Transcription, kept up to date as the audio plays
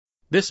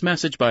This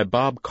message by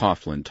Bob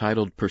Kauflin,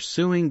 titled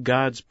Pursuing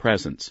God's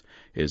Presence,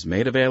 is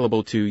made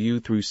available to you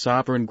through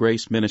Sovereign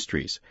Grace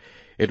Ministries.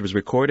 It was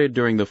recorded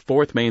during the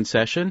fourth main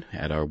session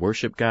at our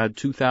Worship God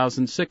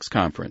 2006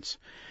 conference.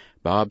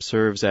 Bob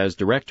serves as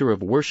Director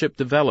of Worship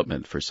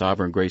Development for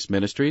Sovereign Grace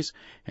Ministries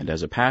and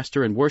as a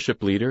pastor and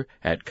worship leader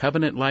at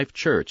Covenant Life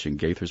Church in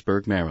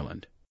Gaithersburg,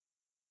 Maryland.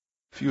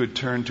 If you would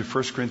turn to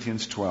 1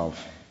 Corinthians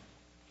 12.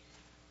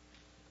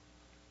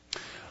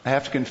 I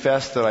have to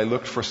confess that I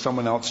looked for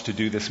someone else to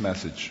do this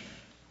message,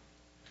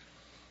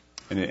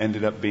 and it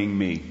ended up being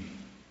me.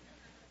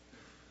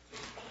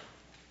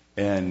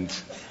 And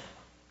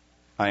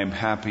I am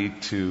happy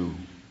to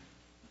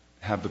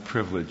have the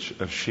privilege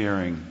of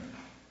sharing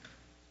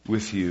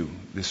with you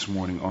this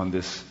morning on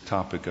this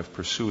topic of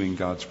pursuing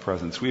God's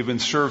presence. We have been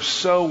served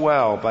so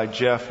well by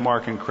Jeff,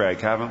 Mark, and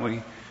Craig, haven't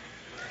we?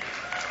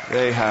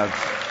 They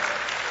have.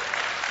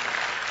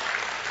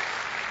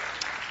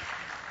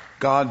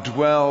 God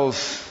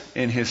dwells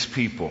in His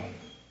people,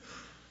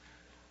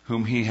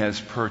 whom He has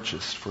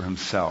purchased for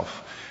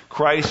Himself.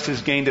 Christ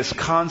has gained us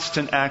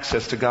constant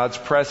access to God's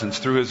presence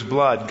through His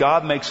blood.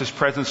 God makes His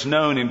presence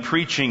known in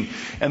preaching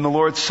and the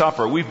Lord's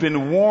Supper. We've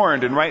been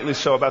warned, and rightly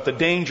so, about the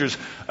dangers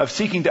of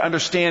seeking to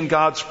understand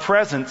God's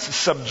presence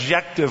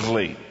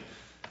subjectively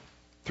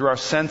through our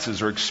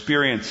senses or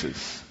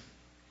experiences.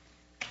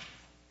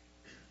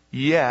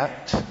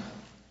 Yet,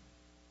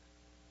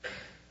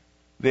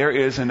 there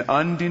is an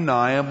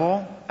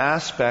undeniable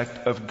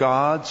aspect of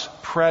God's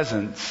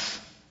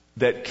presence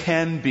that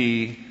can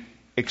be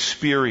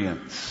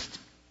experienced.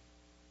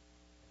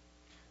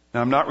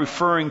 Now, I'm not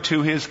referring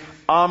to His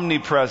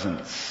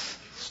omnipresence.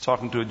 I was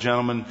talking to a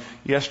gentleman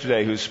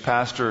yesterday whose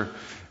pastor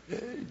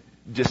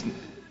just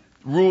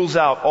rules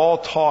out all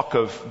talk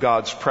of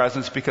God's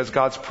presence because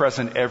God's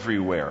present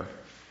everywhere.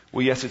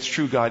 Well, yes, it's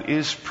true, God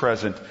is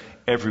present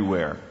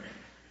everywhere.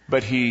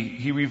 But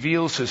He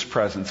reveals His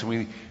presence.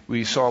 And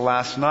we saw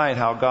last night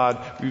how God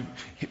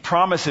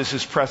promises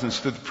His presence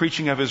through the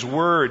preaching of His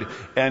Word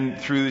and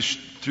through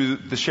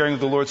the sharing of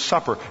the Lord's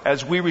Supper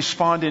as we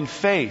respond in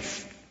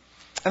faith.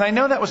 And I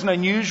know that was an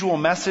unusual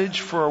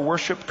message for a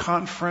worship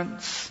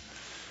conference,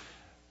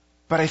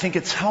 but I think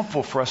it's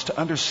helpful for us to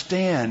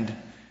understand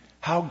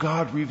how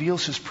God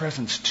reveals His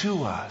presence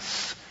to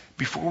us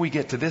before we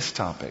get to this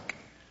topic.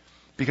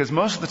 Because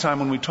most of the time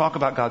when we talk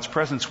about God's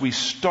presence, we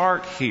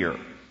start here.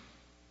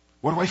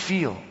 What do I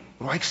feel?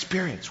 What do I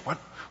experience?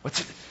 What's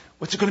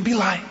it going to be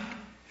like?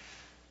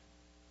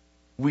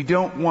 We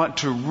don't want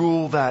to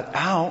rule that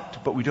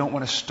out, but we don't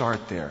want to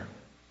start there.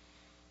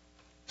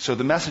 So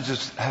the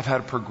messages have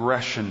had a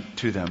progression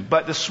to them.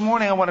 But this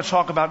morning I want to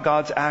talk about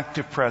God's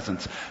active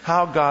presence,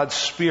 how God's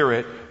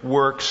Spirit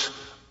works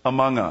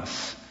among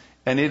us.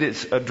 And it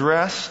is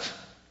addressed,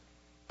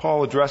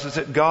 Paul addresses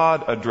it,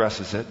 God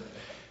addresses it.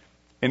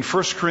 In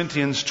 1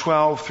 Corinthians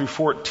 12 through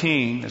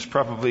 14, there's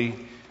probably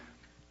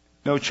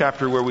no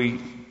chapter where we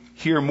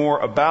hear more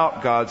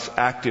about God's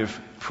active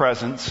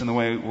presence in the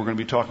way we're going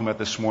to be talking about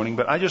this morning,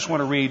 but I just want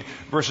to read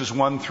verses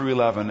 1 through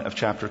 11 of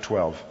chapter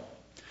 12.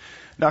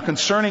 Now,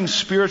 concerning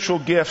spiritual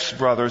gifts,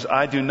 brothers,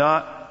 I do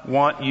not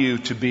want you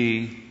to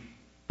be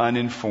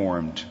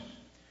uninformed.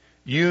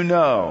 You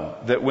know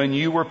that when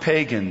you were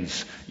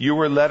pagans, you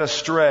were led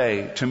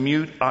astray to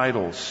mute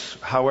idols,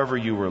 however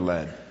you were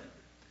led.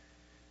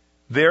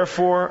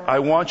 Therefore, I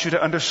want you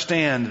to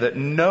understand that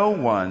no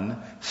one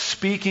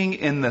speaking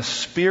in the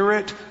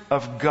Spirit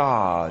of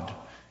God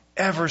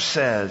ever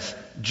says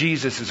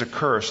Jesus is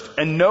accursed.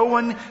 And no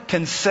one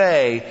can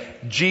say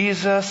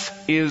Jesus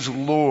is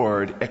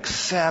Lord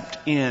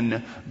except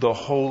in the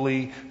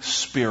Holy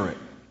Spirit.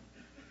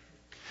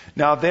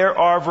 Now, there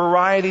are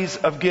varieties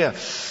of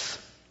gifts,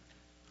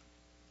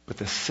 but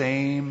the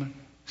same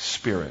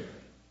Spirit.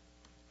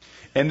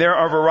 And there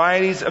are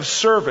varieties of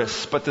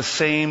service, but the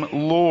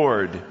same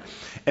Lord.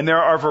 And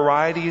there are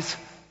varieties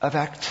of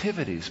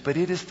activities, but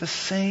it is the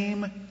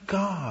same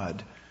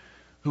God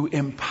who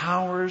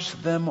empowers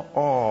them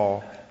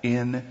all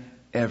in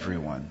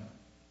everyone.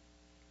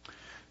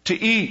 To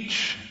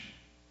each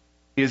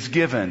is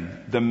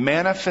given the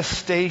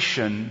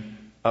manifestation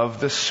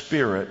of the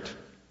Spirit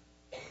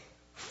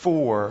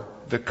for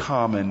the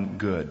common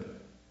good.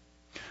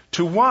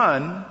 To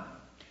one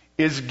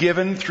is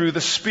given through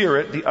the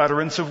Spirit the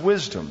utterance of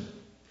wisdom,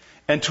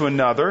 and to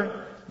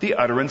another the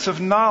utterance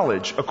of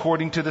knowledge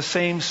according to the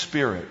same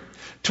Spirit.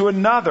 To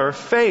another,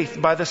 faith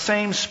by the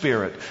same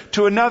Spirit.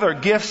 To another,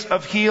 gifts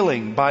of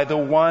healing by the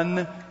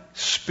one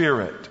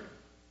Spirit.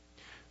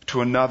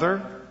 To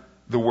another,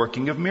 the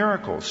working of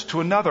miracles. To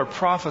another,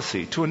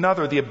 prophecy. To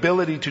another, the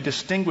ability to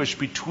distinguish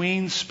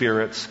between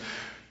spirits.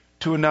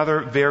 To another,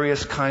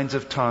 various kinds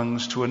of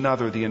tongues. To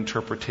another, the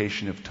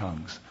interpretation of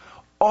tongues.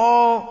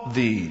 All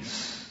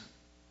these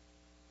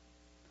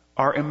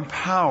are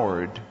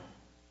empowered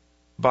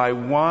by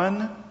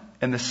one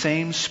and the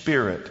same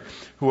Spirit,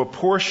 who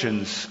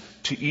apportions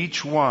to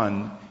each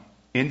one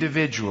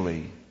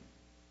individually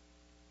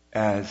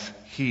as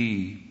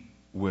He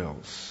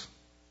wills.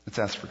 Let's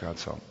ask for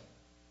God's help.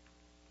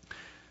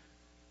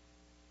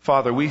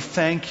 Father, we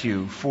thank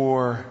You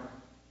for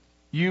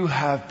You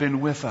have been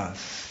with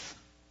us.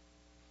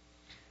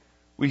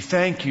 We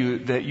thank you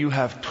that you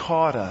have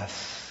taught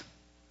us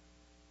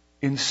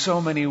in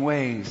so many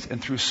ways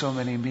and through so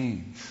many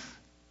means.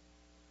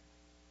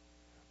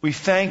 We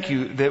thank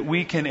you that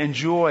we can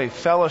enjoy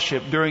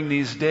fellowship during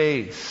these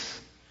days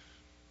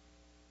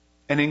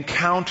and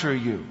encounter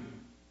you.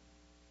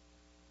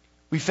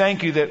 We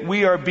thank you that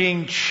we are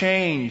being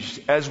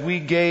changed as we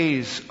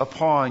gaze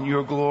upon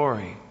your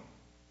glory.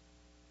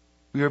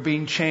 We are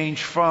being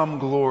changed from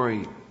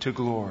glory to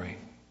glory.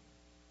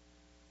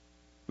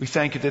 We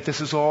thank you that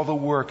this is all the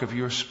work of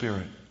your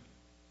Spirit.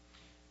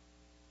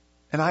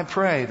 And I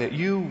pray that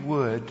you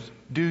would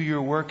do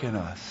your work in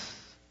us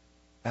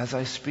as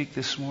I speak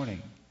this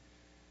morning.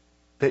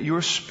 That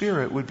your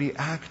Spirit would be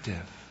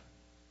active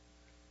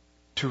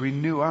to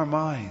renew our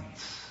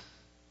minds,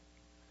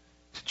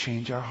 to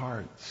change our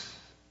hearts,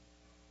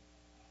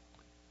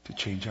 to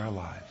change our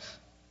lives.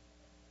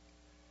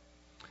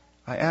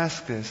 I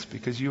ask this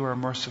because you are a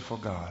merciful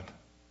God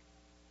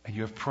and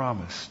you have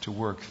promised to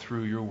work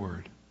through your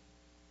word.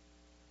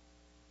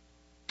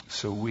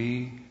 So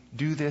we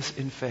do this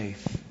in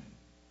faith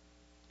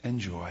and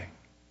joy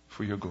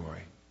for your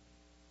glory.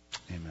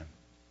 Amen.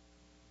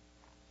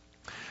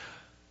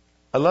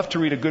 I love to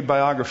read a good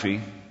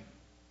biography,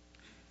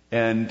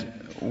 and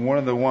one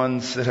of the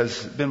ones that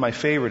has been my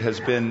favorite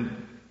has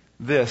been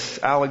this,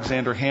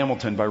 Alexander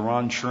Hamilton by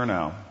Ron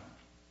Chernow.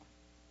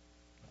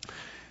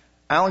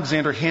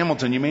 Alexander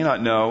Hamilton, you may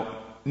not know,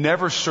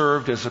 never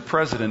served as a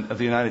president of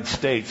the United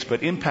States,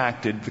 but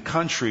impacted the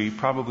country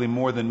probably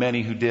more than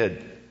many who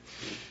did.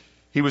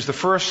 He was the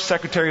first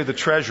Secretary of the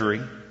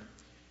Treasury,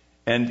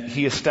 and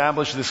he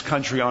established this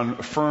country on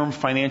a firm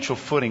financial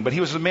footing. But he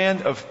was a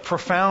man of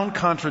profound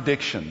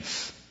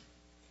contradictions.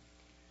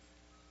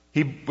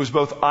 He was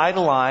both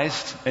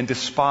idolized and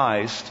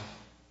despised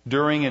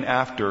during and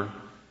after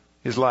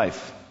his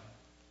life.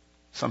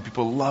 Some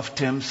people loved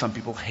him, some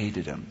people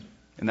hated him.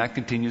 And that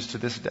continues to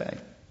this day.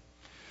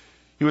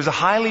 He was a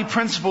highly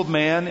principled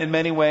man in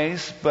many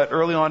ways, but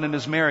early on in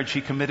his marriage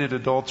he committed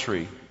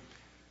adultery,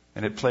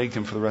 and it plagued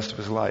him for the rest of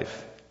his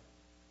life.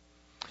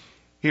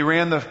 He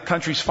ran the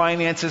country's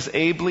finances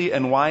ably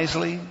and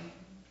wisely,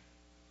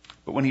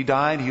 but when he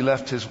died, he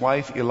left his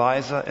wife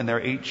Eliza and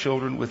their 8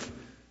 children with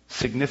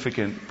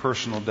significant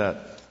personal debt.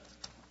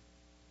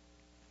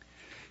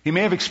 He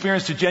may have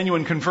experienced a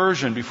genuine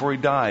conversion before he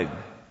died.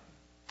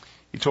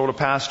 He told a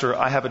pastor,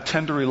 "I have a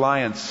tender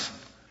reliance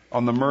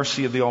on the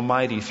mercy of the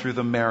Almighty through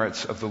the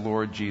merits of the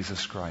Lord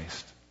Jesus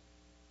Christ."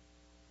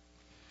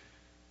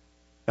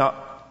 Now,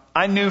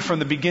 I knew from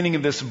the beginning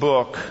of this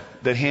book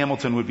that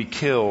Hamilton would be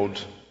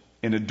killed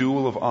in a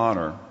duel of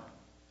honor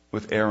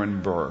with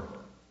Aaron Burr.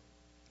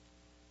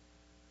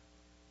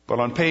 But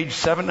on page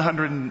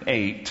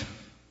 708,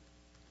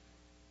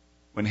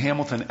 when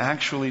Hamilton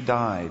actually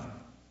died,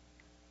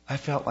 I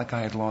felt like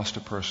I had lost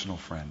a personal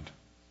friend.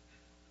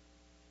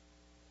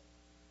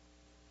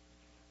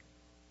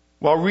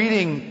 While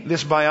reading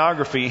this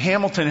biography,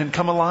 Hamilton had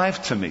come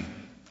alive to me.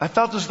 I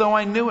felt as though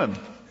I knew him.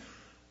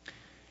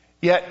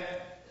 Yet,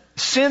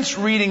 since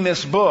reading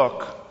this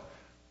book,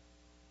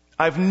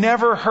 I've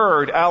never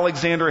heard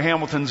Alexander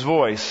Hamilton's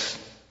voice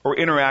or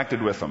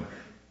interacted with him.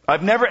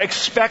 I've never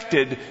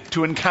expected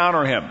to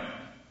encounter him.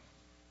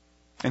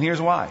 And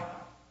here's why.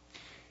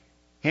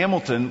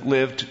 Hamilton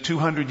lived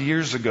 200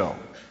 years ago.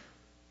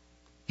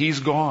 He's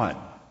gone.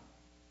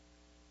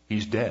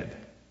 He's dead.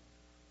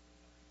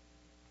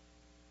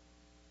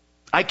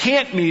 I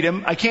can't meet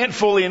him. I can't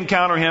fully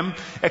encounter him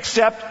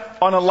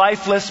except on a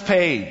lifeless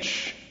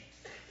page.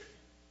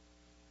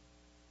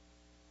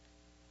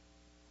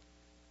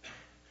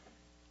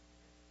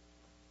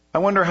 I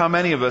wonder how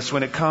many of us,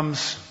 when it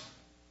comes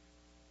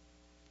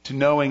to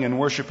knowing and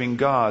worshiping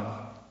God,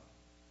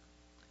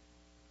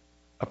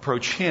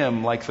 approach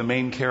Him like the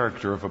main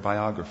character of a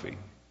biography.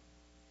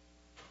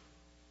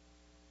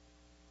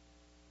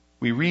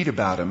 We read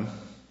about Him,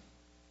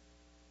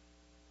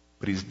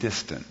 but He's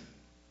distant.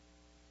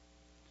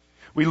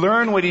 We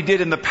learn what He did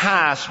in the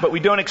past, but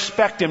we don't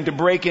expect Him to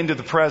break into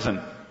the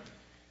present.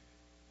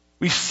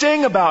 We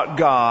sing about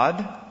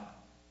God,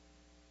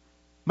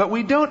 but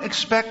we don't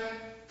expect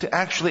to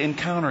actually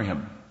encounter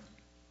Him.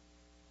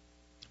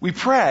 We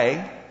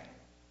pray,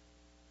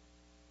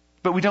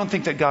 but we don't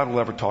think that God will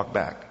ever talk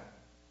back.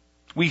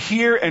 We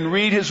hear and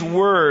read His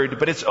Word,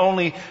 but it's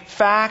only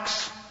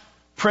facts,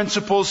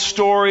 principles,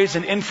 stories,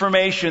 and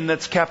information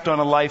that's kept on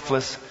a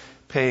lifeless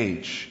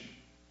page.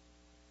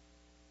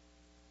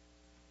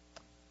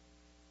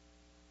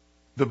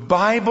 The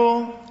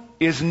Bible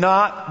is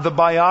not the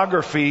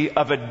biography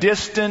of a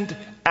distant,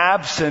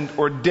 absent,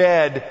 or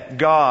dead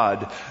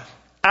God.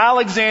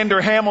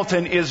 Alexander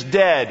Hamilton is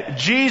dead.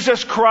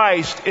 Jesus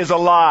Christ is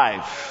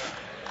alive.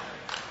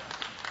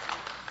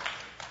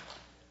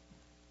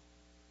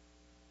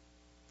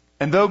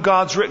 And though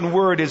God's written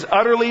word is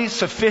utterly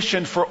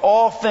sufficient for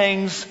all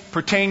things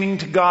pertaining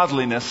to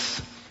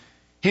godliness,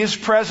 His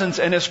presence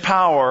and His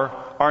power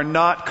are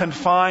not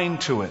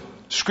confined to it.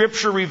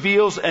 Scripture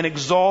reveals and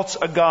exalts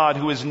a God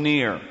who is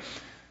near,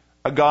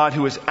 a God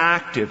who is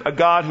active, a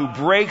God who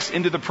breaks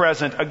into the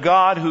present, a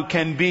God who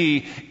can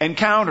be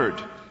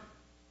encountered.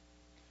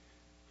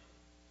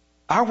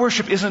 Our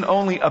worship isn't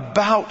only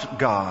about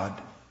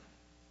God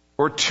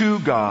or to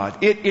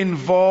God. It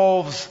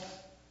involves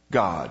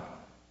God.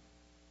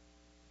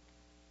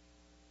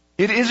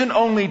 It isn't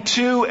only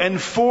to and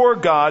for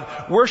God.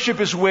 Worship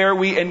is where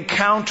we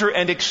encounter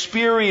and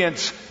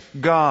experience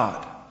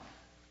God.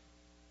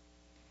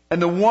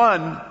 And the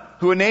one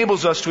who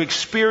enables us to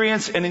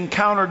experience and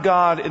encounter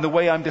God in the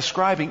way I'm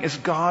describing is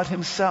God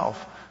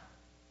Himself,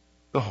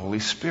 the Holy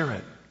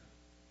Spirit.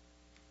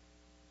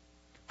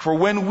 For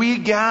when we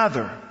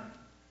gather,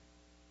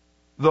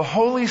 the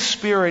Holy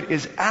Spirit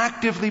is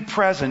actively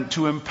present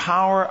to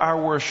empower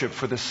our worship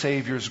for the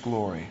Savior's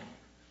glory.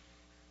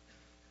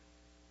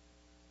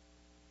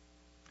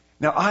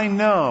 Now I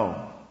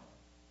know,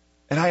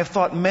 and I have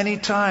thought many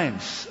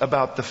times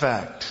about the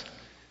fact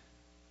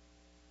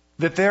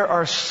that there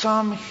are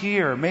some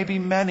here, maybe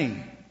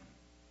many,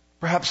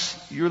 perhaps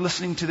you're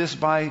listening to this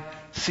by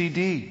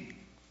CD,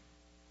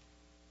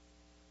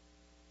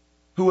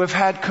 who have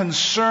had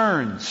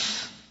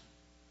concerns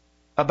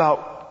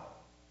about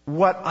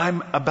what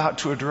I'm about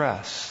to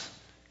address.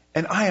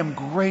 And I am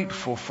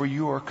grateful for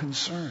your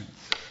concerns,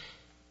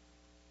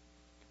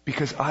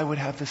 because I would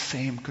have the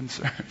same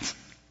concerns.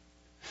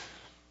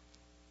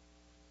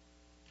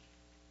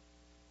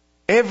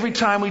 Every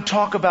time we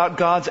talk about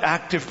God's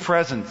active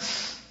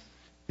presence,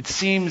 it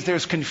seems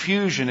there's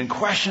confusion and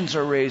questions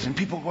are raised and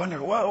people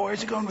wonder, whoa,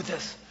 where's he going with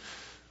this?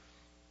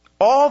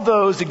 All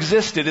those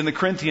existed in the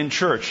Corinthian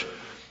church.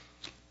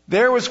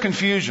 There was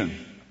confusion.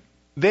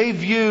 They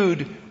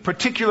viewed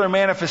particular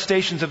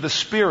manifestations of the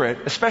Spirit,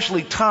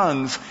 especially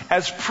tongues,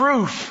 as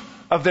proof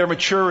of their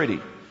maturity.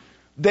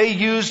 They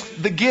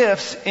used the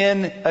gifts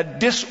in a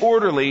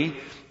disorderly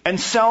and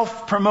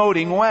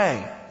self-promoting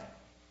way.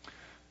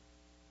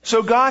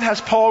 So God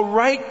has Paul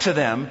write to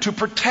them to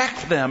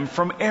protect them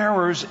from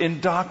errors in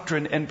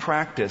doctrine and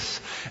practice.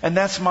 And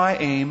that's my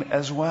aim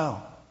as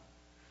well.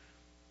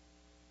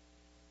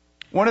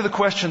 One of the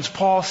questions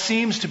Paul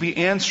seems to be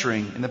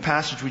answering in the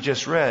passage we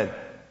just read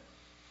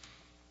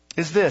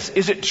is this: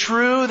 is it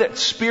true that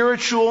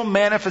spiritual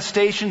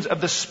manifestations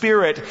of the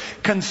Spirit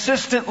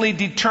consistently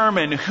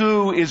determine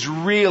who is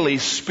really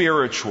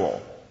spiritual?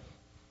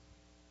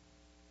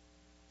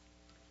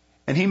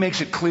 And he makes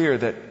it clear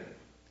that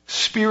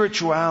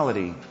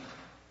spirituality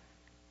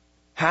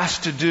has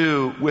to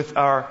do with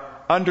our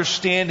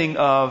understanding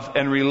of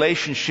and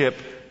relationship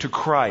to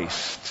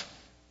Christ,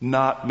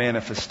 not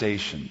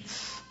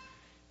manifestations.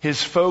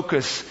 His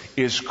focus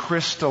is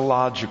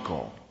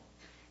Christological.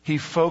 He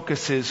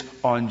focuses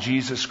on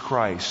Jesus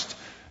Christ.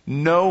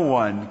 No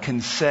one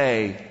can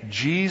say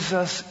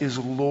Jesus is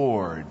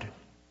Lord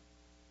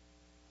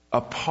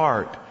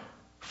apart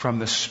from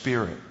the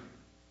Spirit.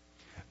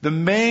 The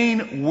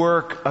main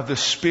work of the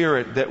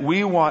Spirit that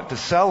we want to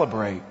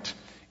celebrate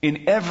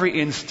in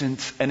every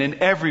instance and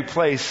in every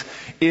place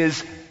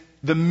is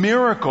the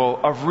miracle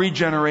of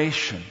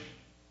regeneration,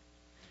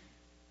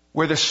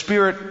 where the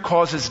Spirit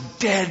causes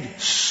dead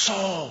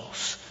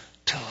souls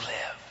to live.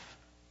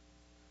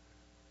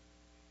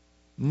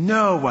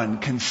 No one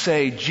can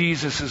say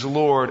Jesus is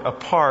Lord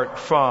apart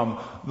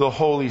from the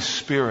Holy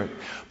Spirit.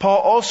 Paul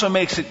also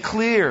makes it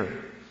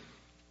clear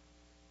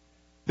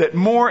that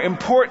more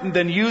important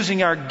than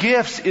using our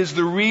gifts is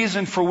the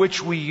reason for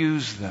which we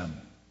use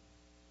them.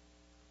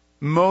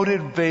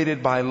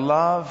 Motivated by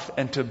love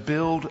and to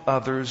build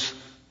others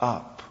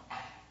up.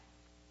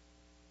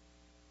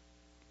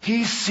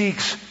 He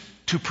seeks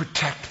to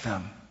protect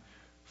them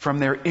from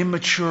their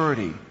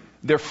immaturity,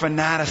 their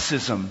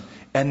fanaticism,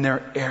 and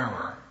their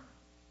error.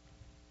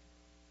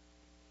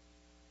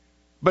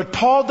 But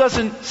Paul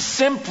doesn't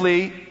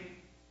simply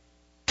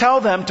tell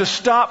them to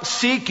stop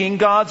seeking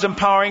God's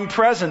empowering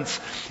presence.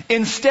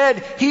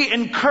 Instead, he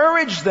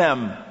encourages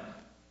them.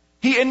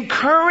 He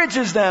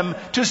encourages them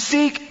to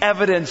seek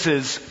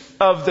evidences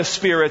of the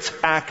Spirit's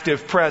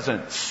active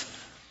presence.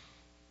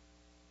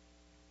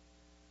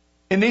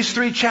 In these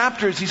 3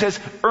 chapters, he says,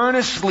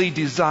 earnestly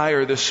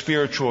desire the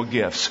spiritual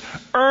gifts.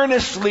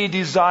 Earnestly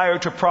desire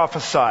to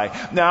prophesy.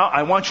 Now,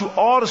 I want you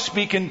all to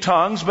speak in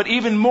tongues, but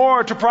even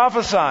more to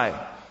prophesy.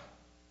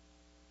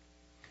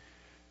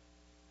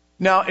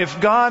 Now, if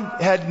God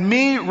had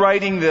me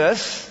writing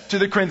this to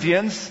the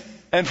Corinthians,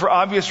 and for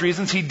obvious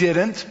reasons He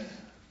didn't,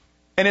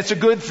 and it's a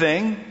good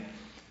thing,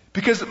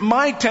 because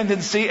my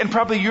tendency, and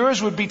probably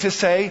yours, would be to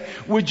say,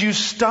 would you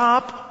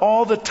stop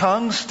all the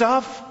tongue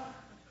stuff?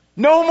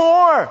 No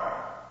more!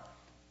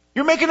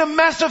 You're making a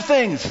mess of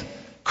things.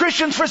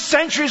 Christians for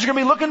centuries are going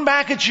to be looking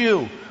back at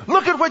you.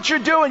 Look at what you're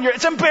doing.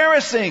 It's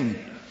embarrassing.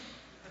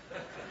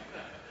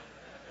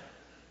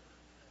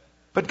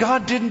 But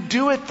God didn't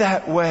do it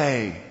that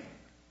way.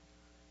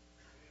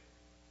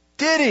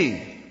 Did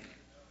He?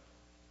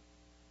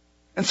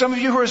 And some of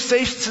you who are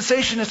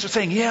cessationists are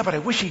saying, yeah, but I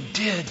wish He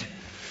did.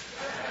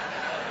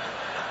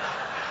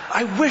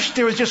 I wish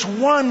there was just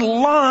one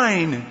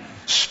line.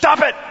 Stop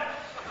it!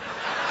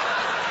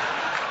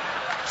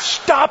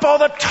 Stop all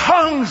the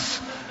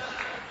tongues!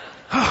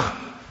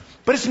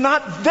 But it's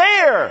not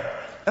there.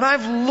 And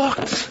I've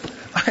looked.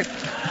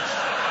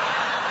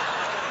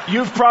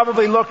 You've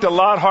probably looked a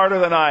lot harder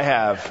than I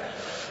have.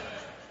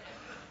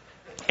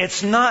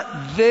 It's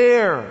not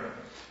there.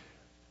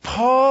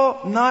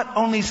 Paul not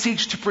only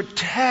seeks to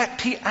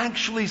protect, he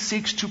actually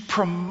seeks to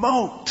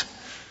promote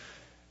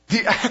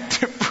the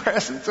active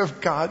presence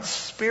of God's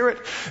Spirit.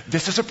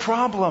 This is a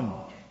problem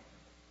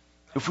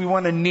if we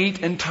want a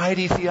neat and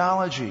tidy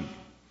theology.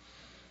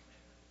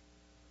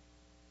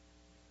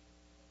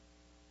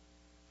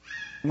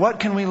 What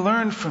can we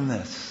learn from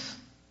this?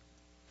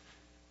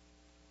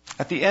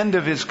 At the end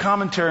of his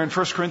commentary in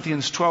 1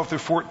 Corinthians 12 through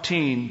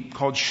 14,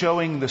 called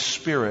Showing the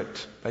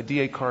Spirit by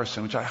D.A.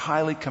 Carson, which I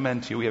highly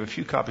commend to you. We have a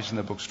few copies in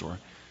the bookstore.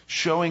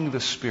 Showing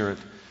the Spirit.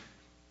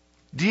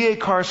 D.A.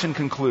 Carson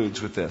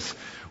concludes with this.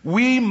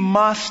 We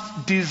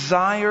must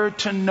desire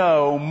to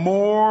know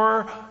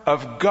more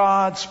of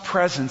God's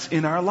presence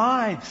in our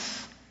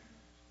lives.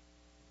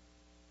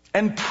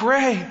 And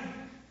pray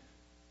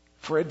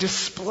for a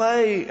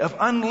display of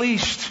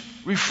unleashed,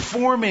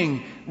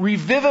 reforming,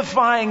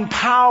 revivifying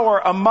power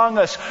among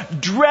us,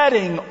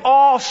 dreading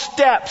all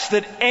steps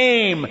that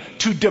aim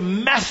to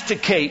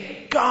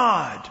domesticate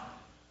God.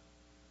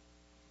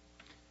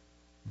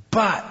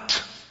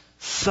 But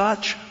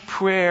such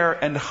prayer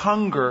and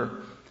hunger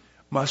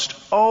must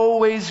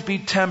always be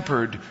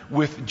tempered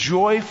with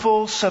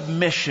joyful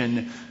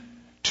submission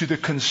to the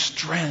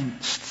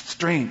constraints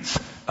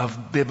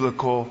of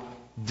biblical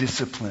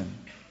discipline.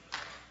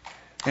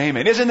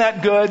 Amen. Isn't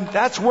that good?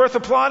 That's worth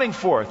applauding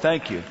for.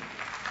 Thank you.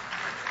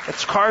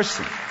 That's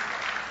Carson.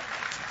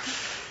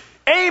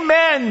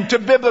 Amen to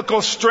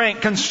biblical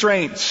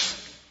constraints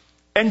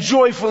and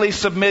joyfully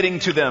submitting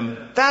to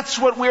them. That's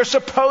what we're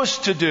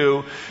supposed to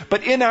do.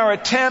 But in our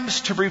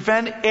attempts to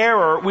prevent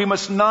error, we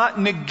must not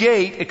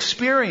negate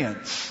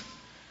experience.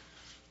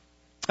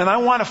 And I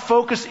want to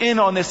focus in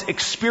on this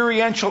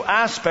experiential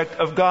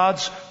aspect of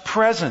God's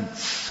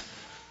presence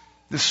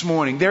this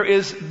morning. There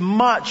is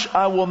much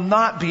I will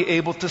not be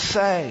able to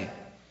say.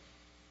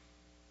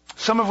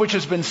 Some of which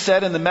has been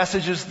said in the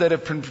messages that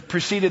have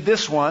preceded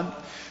this one.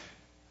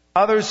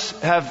 Others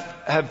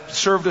have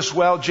served us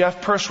well.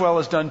 Jeff Purswell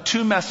has done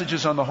 2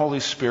 messages on the Holy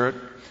Spirit.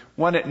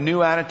 One at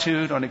New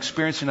Attitude on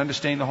experiencing and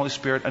understanding the Holy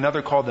Spirit.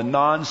 Another called The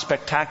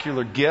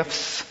Non-Spectacular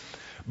Gifts.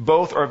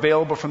 Both are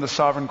available from the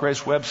Sovereign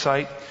Grace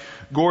website.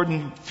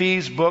 Gordon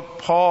Fee's book,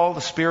 Paul,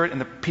 the Spirit and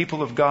the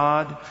People of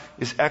God,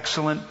 is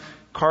excellent.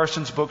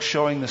 Carson's book,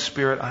 Showing the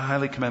Spirit, I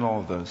highly commend all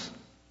of those.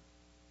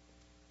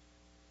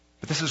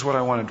 But this is what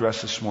I want to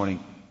address this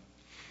morning.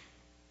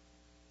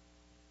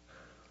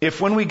 If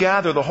when we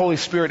gather, the Holy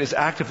Spirit is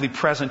actively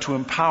present to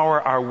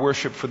empower our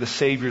worship for the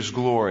Savior's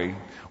glory,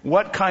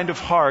 what kind of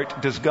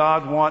heart does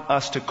God want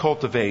us to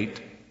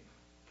cultivate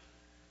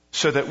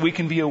so that we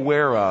can be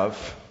aware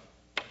of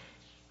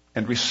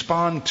and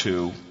respond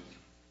to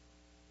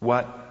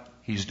what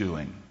He's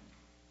doing?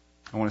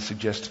 I want to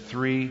suggest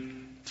 3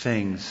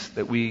 things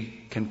that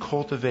we can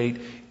cultivate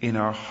in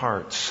our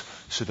hearts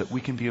so that we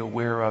can be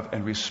aware of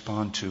and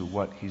respond to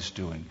what He's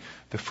doing.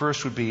 The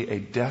first would be a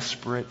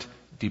desperate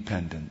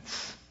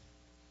dependence.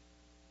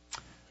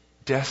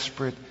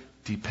 Desperate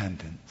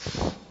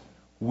dependence.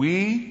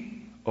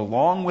 We,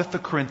 along with the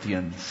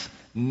Corinthians,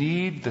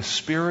 need the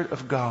Spirit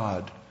of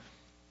God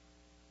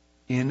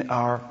in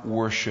our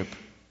worship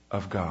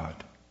of God.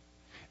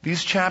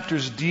 These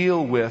chapters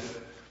deal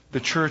with the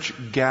church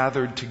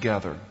gathered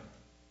together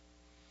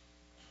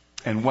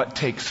and what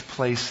takes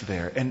place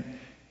there. And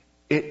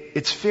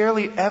it's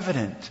fairly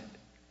evident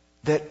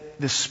that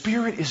the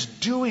Spirit is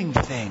doing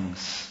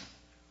things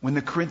when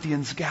the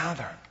Corinthians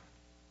gather.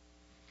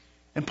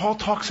 And Paul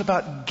talks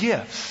about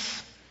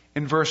gifts.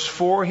 In verse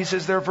 4, he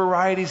says there are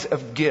varieties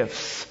of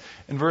gifts.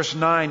 In verse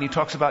 9, he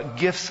talks about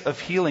gifts of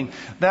healing.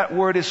 That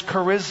word is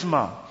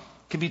charisma.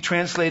 It can be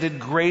translated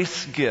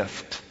grace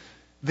gift.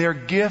 They're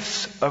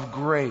gifts of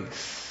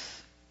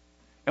grace.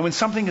 And when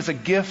something is a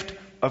gift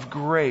of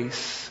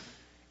grace,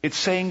 it's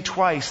saying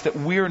twice that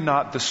we're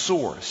not the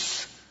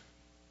source.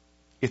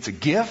 It's a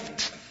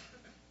gift,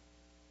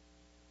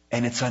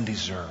 and it's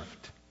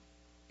undeserved.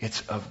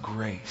 It's of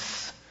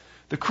grace.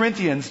 The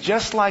Corinthians,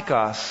 just like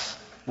us,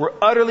 were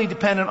utterly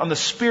dependent on the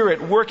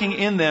Spirit working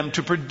in them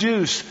to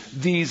produce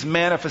these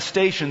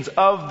manifestations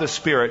of the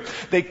Spirit.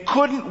 They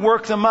couldn't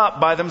work them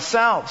up by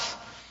themselves.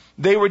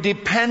 They were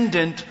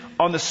dependent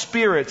on the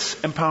Spirit's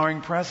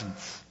empowering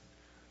presence.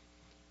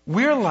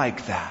 We're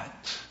like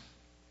that,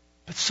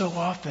 but so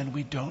often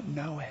we don't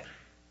know it.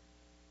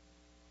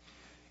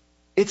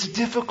 It's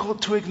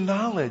difficult to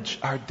acknowledge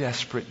our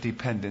desperate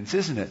dependence,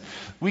 isn't it?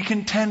 We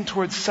can tend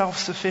towards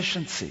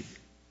self-sufficiency.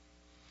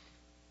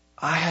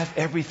 I have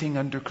everything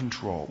under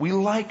control. We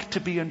like to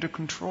be under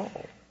control.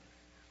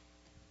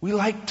 We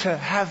like to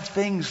have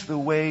things the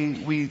way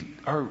we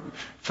are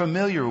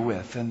familiar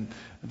with and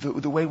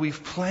the way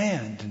we've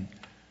planned. And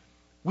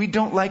we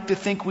don't like to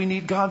think we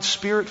need God's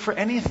Spirit for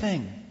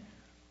anything,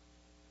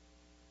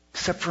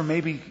 except for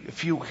maybe a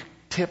few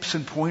tips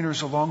and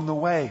pointers along the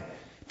way.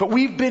 But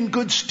we've been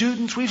good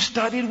students. We've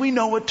studied. We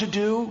know what to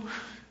do.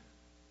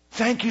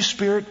 Thank you,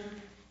 Spirit,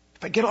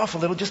 If I get off a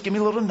little, just give me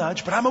a little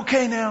nudge, but I'm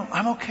okay now.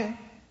 I'm okay.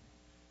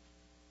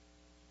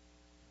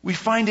 We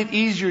find it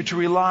easier to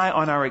rely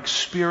on our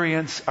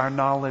experience, our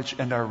knowledge,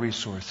 and our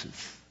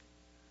resources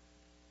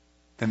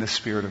than the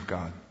Spirit of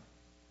God.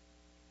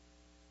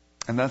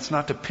 And that's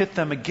not to pit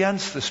them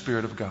against the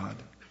Spirit of God,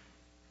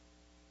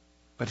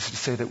 but it's to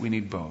say that we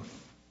need both.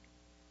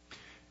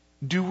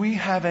 Do we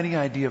have any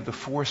idea of the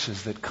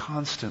forces that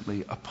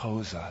constantly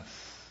oppose us?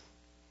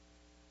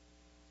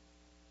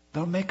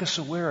 They'll make us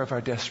aware of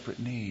our desperate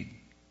need.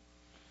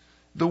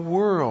 The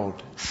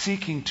world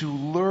seeking to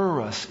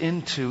lure us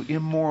into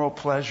immoral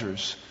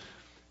pleasures,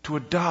 to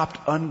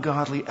adopt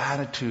ungodly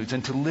attitudes,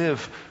 and to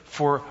live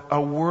for a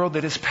world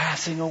that is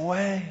passing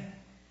away.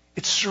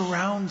 It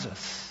surrounds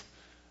us.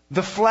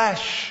 The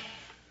flesh,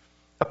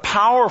 a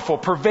powerful,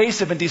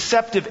 pervasive, and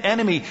deceptive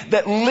enemy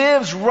that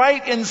lives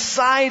right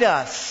inside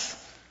us,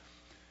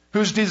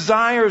 whose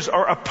desires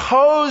are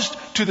opposed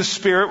to the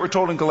Spirit, we're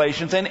told in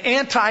Galatians, and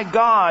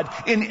anti-God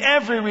in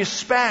every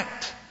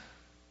respect.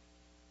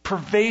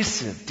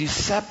 Pervasive,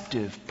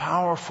 deceptive,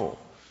 powerful.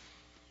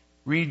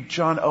 Read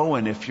John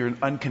Owen if you're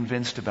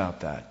unconvinced about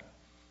that.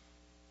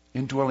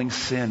 Indwelling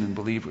sin in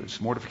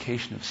believers,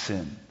 mortification of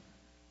sin,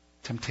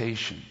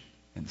 temptation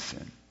in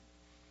sin.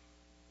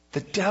 The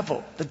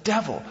devil.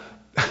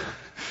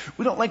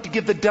 We don't like to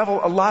give the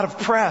devil a lot of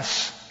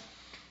press.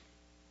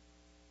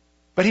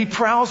 But he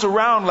prowls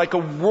around like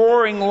a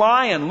roaring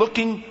lion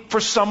looking for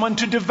someone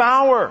to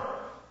devour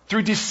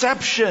through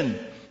deception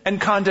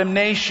and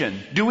condemnation.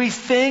 Do we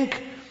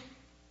think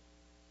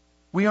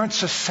we aren't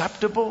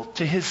susceptible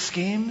to his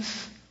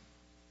schemes?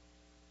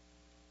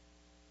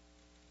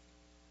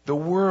 The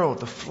world,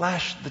 the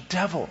flesh, the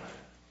devil.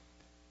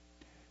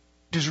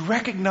 Does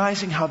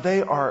recognizing how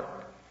they are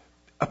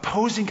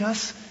opposing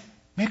us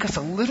make us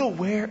a little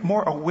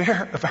more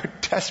aware of our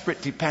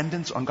desperate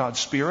dependence on God's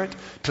Spirit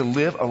to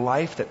live a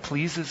life that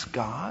pleases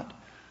God?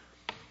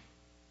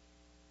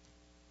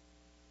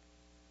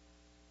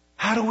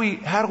 How do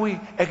we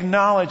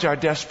acknowledge our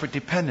desperate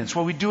dependence?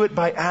 Well, we do it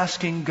by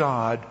asking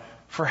God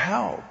for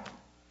help.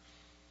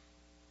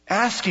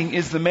 Asking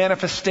is the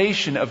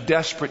manifestation of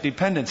desperate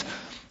dependence.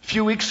 A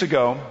few weeks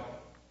ago,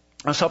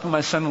 I was helping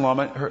my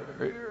son-in-law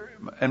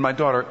and my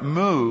daughter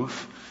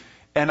move,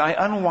 and I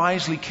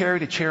unwisely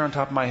carried a chair on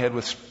top of my head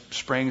with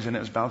springs, and it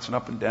was bouncing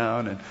up and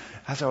down. And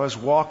as I was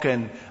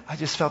walking, I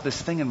just felt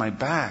this thing in my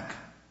back,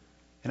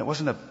 and it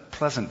wasn't a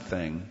pleasant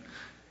thing.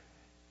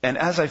 And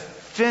as I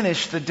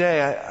finished the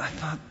day, I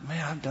thought,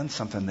 man, I've done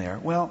something there.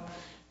 Well,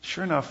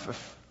 sure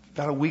enough,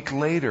 about a week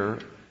later,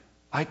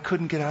 I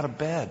couldn't get out of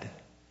bed.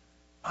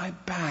 My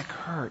back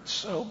hurt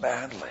so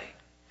badly.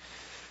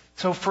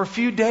 So for a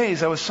few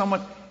days, I was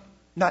somewhat,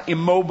 not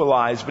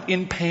immobilized, but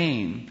in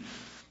pain.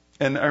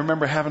 And I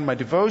remember having my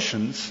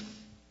devotions,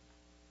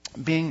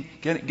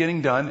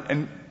 getting done,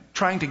 and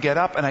trying to get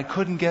up, and I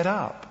couldn't get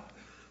up.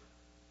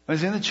 I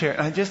was in the chair,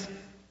 and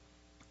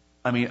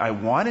I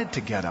wanted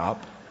to get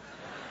up,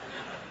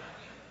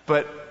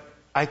 but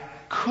I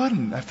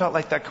couldn't. I felt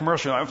like that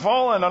commercial, I'm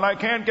falling and I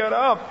can't get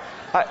up.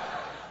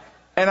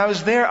 And I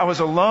was there, I was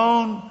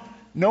alone,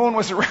 no one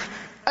was around.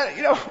 I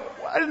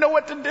didn't know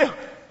what to do.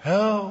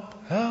 Help.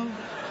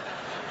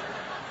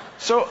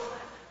 So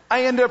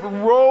I ended up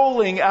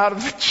rolling out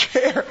of the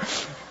chair.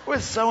 It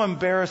was so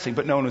embarrassing,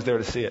 but no one was there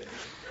to see it.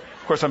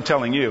 Of course, I'm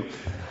telling you.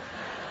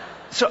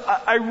 So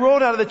I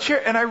rolled out of the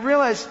chair, and I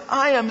realized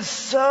I am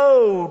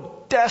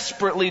so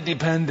desperately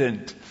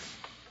dependent.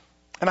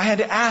 And I had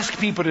to ask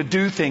people to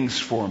do things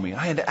for me.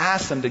 I had to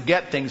ask them to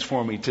get things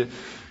for me,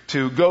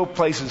 to go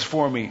places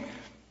for me.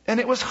 And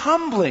it was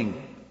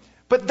humbling.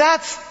 But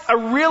that's a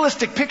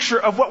realistic picture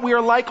of what we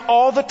are like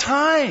all the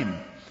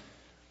time.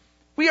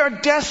 We are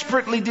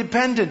desperately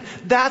dependent.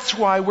 That's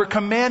why we're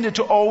commanded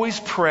to always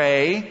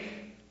pray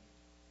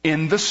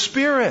in the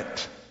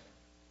Spirit.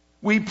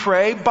 We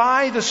pray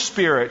by the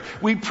Spirit.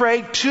 We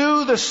pray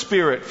to the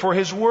Spirit for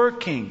His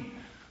working.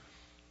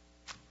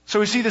 So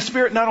we see the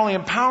Spirit not only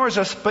empowers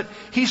us, but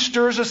He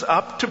stirs us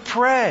up to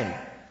pray.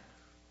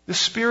 The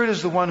Spirit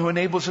is the one who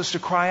enables us to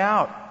cry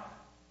out,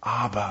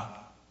 Abba,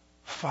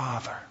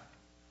 Father.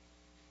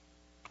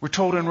 We're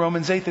told in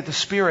Romans 8 that the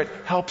Spirit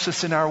helps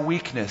us in our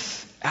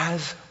weakness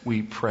as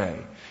we pray.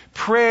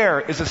 Prayer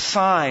is a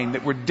sign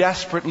that we're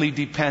desperately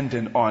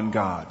dependent on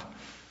God.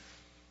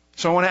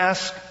 So I want to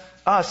ask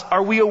us,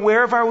 are we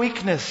aware of our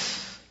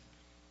weakness?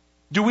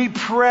 Do we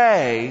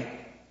pray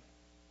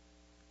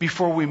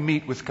before we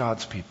meet with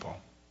God's people?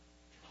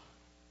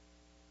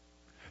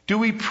 Do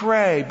we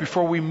pray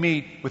before we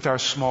meet with our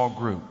small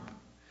group?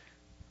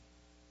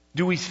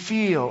 Do we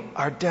feel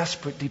our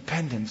desperate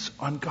dependence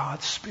on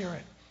God's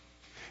Spirit?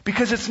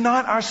 Because it's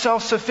not our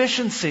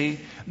self-sufficiency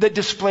that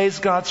displays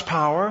God's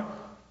power.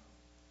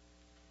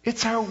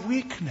 It's our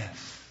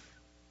weakness.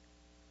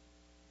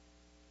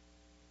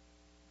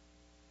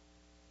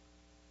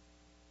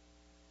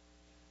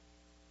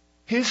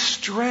 His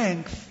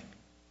strength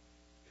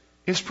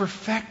is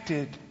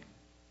perfected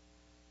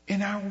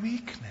in our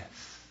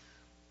weakness.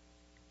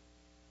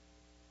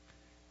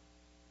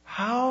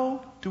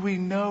 How do we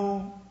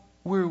know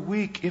we're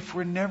weak if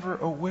we're never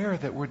aware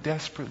that we're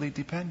desperately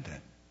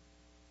dependent.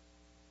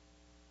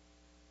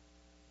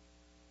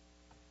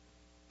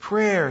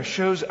 Prayer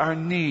shows our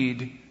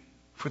need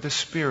for the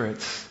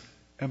Spirit's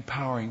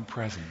empowering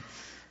presence.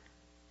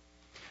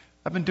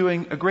 I've been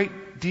doing a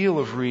great deal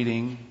of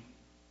reading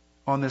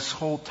on this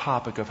whole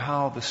topic of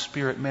how the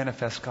Spirit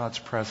manifests God's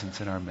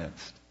presence in our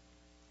midst.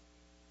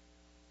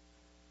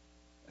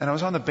 And I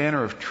was on the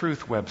Banner of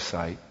Truth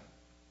website.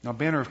 Now,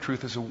 Banner of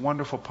Truth is a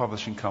wonderful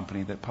publishing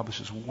company that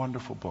publishes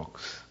wonderful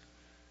books,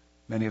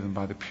 many of them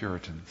by the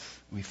Puritans.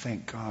 We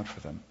thank God for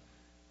them.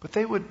 But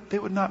they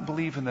would not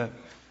believe in the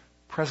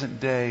present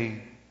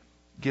day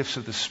gifts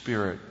of the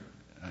Spirit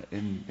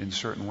in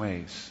certain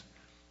ways.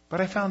 But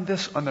I found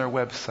this on their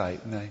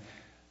website, and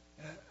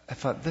I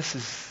thought, this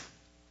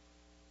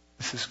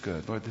is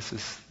good. Lord, this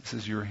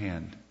is your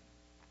hand.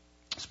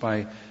 It's by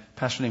a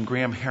pastor named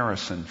Graham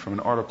Harrison from an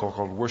article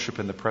called Worship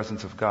in the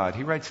Presence of God.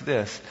 He writes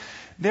this: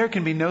 there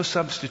can be no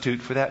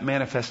substitute for that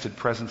manifested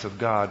presence of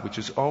God, which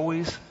is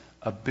always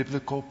a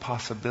biblical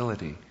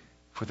possibility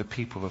for the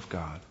people of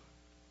God.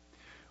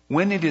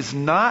 When it is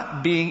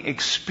not being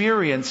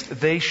experienced,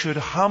 they should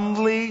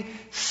humbly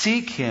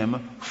seek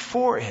Him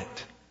for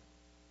it.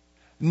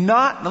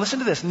 Now listen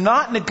to this,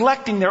 not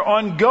neglecting their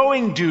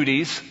ongoing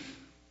duties,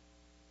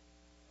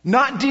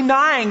 not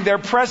denying their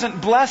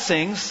present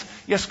blessings.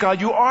 Yes,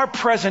 God, you are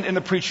present in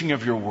the preaching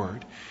of your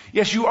word.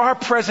 Yes, you are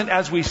present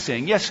as we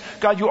sing. Yes,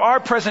 God, you are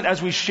present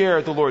as we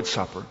share the Lord's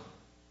Supper.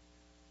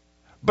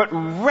 But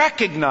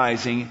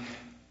recognizing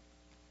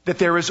that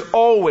there is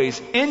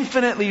always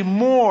infinitely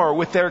more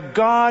with their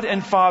God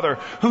and Father,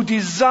 who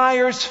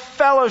desires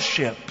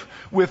fellowship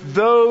with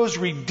those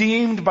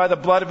redeemed by the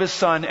blood of His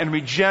Son and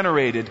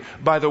regenerated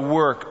by the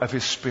work of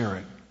His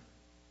Spirit.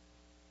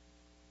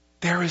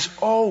 There is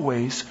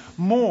always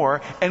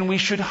more, and we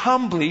should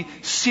humbly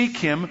seek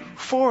Him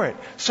for it.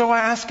 So I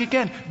ask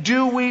again,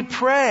 do we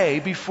pray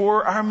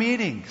before our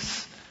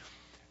meetings?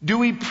 Do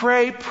we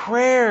pray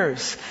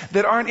prayers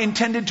that aren't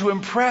intended to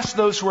impress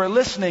those who are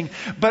listening,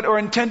 but are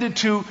intended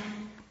to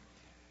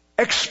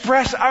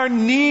express our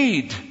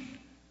need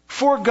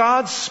for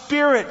God's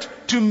Spirit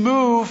to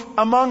move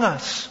among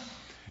us?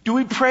 Do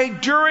we pray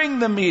during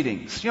the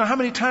meetings? How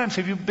many times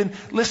have you been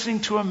listening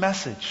to a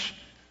message,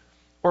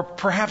 or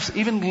perhaps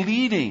even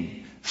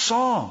leading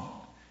song,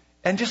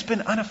 and just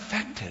been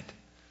unaffected?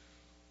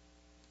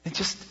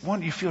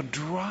 And you feel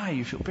dry,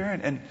 you feel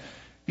barren, and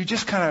you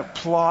just kind of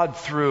plod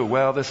through.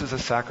 Well, this is a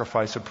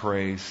sacrifice of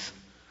praise.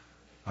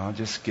 I'll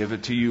just give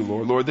it to you,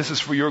 Lord. Lord, this is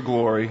for your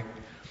glory.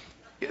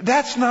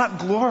 That's not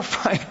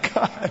glorifying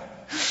God.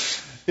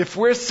 If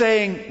we're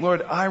saying,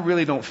 Lord, I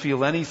really don't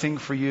feel anything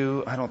for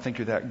you. I don't think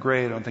you're that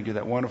great. I don't think you're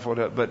that wonderful.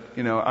 But,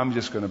 I'm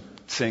just going to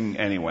sing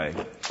anyway.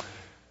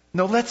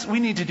 No, we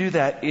need to do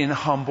that in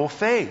humble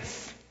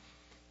faith.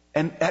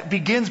 And that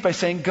begins by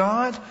saying,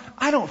 God,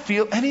 I don't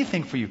feel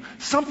anything for you.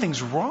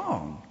 Something's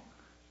wrong.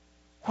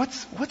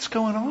 What's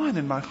going on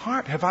in my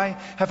heart? Have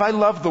I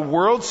loved the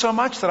world so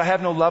much that I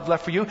have no love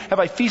left for you? Have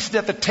I feasted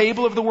at the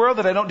table of the world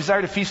that I don't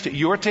desire to feast at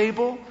your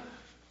table?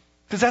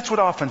 Because that's what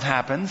often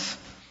happens.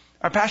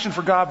 Our passion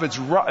for God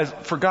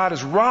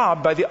is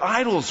robbed by the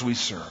idols we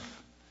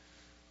serve.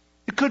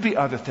 It could be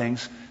other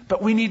things,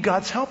 but we need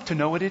God's help to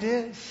know what it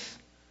is.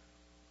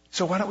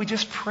 So why don't we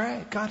just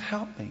pray? God,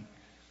 help me.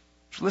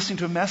 Listening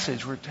to a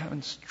message, we're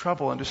having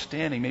trouble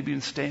understanding, maybe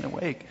even staying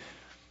awake.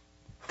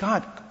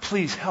 God,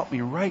 please help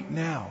me right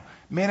now.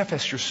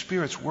 Manifest your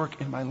Spirit's work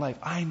in my life.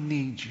 I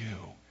need you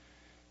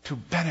to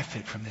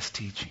benefit from this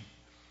teaching.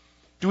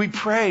 Do we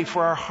pray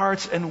for our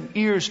hearts and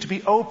ears to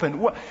be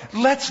open?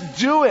 Let's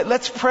do it.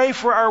 Let's pray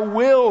for our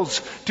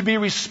wills to be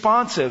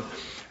responsive.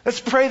 Let's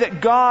pray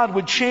that God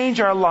would change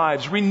our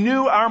lives,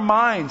 renew our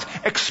minds,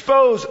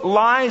 expose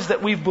lies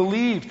that we've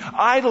believed,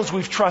 idols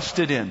we've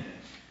trusted in.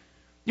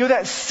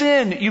 That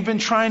sin you've been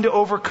trying to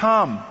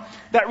overcome,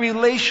 that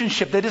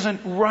relationship that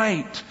isn't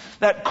right,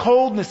 that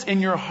coldness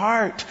in your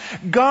heart.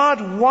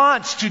 God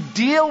wants to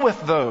deal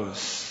with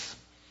those.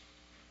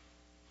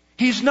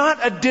 He's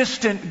not a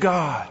distant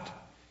God.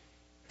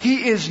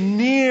 He is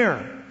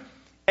near,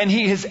 and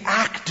He is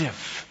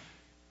active,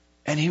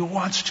 and He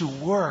wants to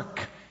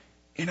work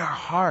in our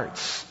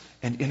hearts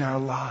and in our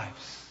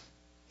lives.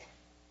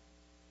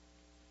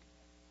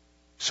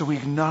 So we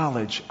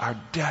acknowledge our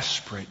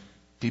desperate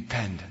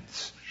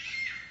dependence.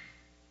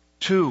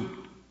 2,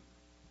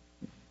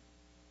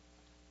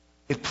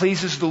 it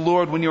pleases the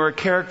Lord when you are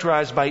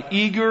characterized by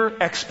eager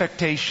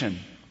expectation.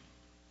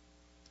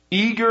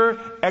 Eager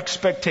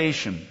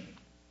expectation.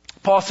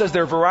 Paul says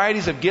there are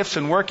varieties of gifts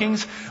and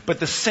workings, but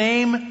the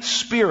same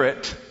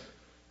Spirit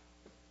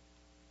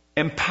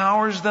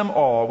empowers them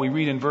all. We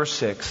read in verse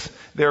 6,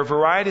 there are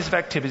varieties of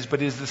activities,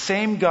 but it is the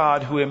same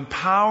God who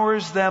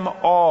empowers them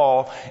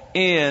all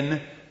in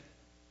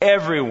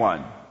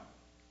everyone.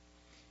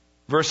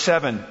 Verse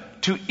 7,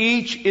 to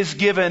each is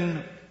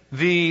given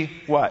the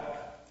what?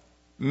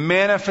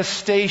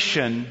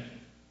 Manifestation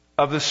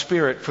of the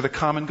Spirit for the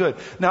common good.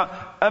 Now,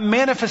 a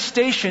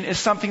manifestation is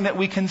something that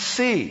we can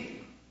see.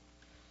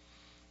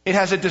 It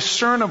has a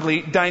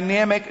discernibly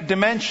dynamic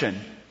dimension.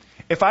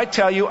 If I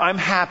tell you I'm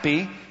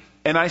happy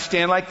and I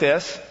stand like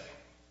this,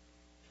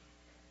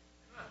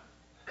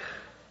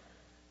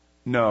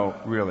 no,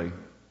 really,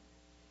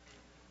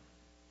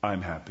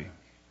 I'm happy.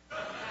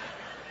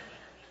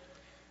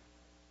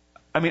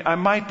 I mean, I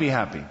might be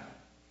happy,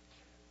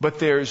 but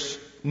there's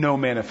no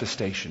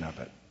manifestation of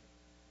it.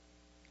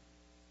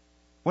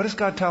 What does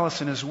God tell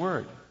us in His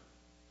Word?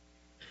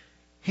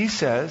 He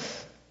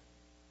says,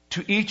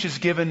 to each is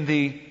given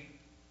the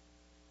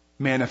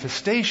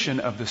manifestation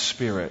of the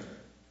Spirit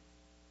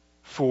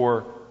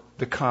for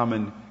the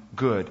common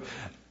good.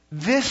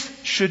 This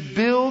should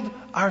build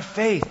our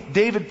faith.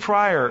 David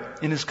Pryor,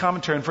 in his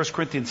commentary on 1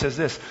 Corinthians, says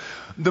this: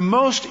 the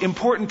most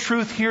important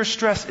truth here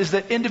stressed is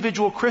that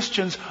individual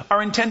Christians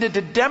are intended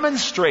to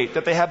demonstrate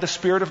that they have the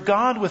Spirit of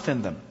God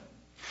within them.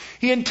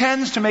 He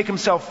intends to make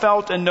Himself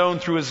felt and known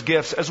through His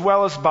gifts as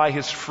well as by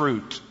His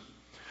fruit.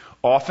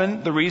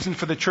 Often, the reason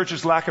for the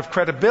church's lack of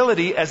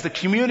credibility as the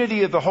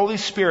community of the Holy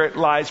Spirit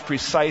lies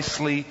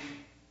precisely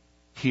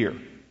here.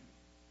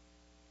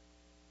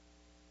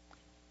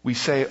 We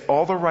say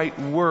all the right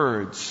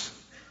words,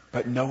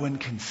 but no one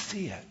can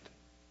see it.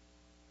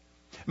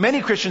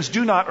 Many Christians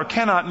do not or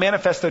cannot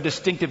manifest their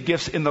distinctive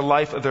gifts in the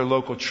life of their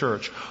local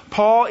church.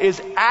 Paul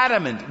is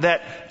adamant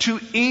that to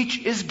each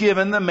is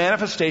given the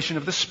manifestation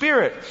of the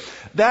Spirit.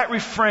 That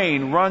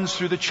refrain runs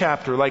through the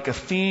chapter like a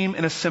theme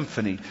in a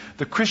symphony.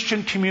 The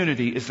Christian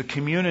community is the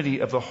community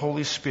of the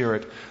Holy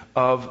Spirit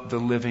of the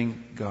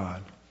living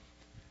God.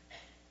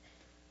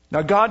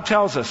 Now, God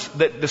tells us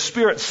that the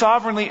Spirit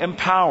sovereignly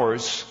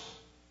empowers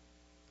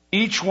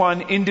each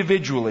one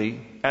individually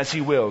as He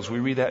wills. We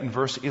read that in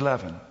verse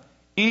 11.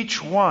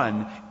 Each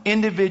one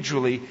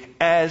individually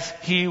as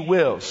He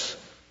wills.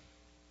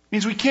 It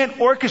means we can't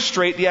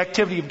orchestrate the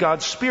activity of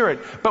God's Spirit,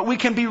 but we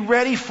can be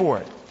ready for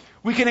it.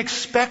 We can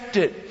expect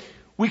it.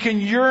 We can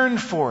yearn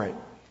for it.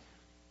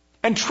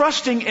 And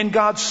trusting in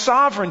God's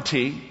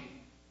sovereignty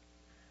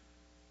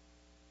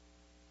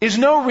is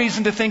no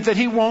reason to think that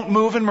He won't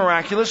move in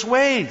miraculous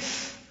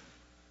ways.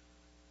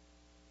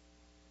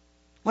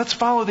 Let's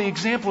follow the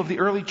example of the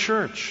early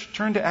church.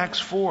 Turn to Acts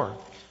 4,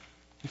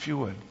 if you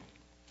would.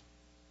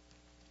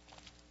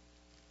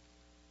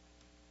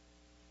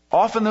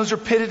 Often those are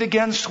pitted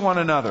against one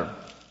another.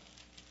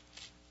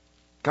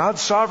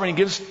 God's sovereign. He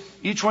gives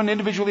each one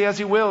individually as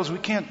He wills. We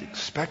can't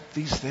expect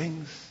these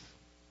things.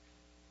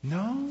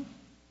 No.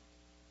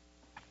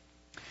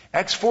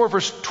 Acts 4,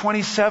 verse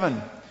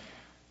 27.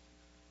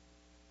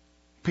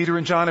 Peter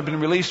and John have been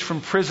released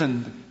from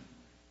prison.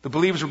 The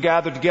believers were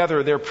gathered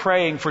together. They're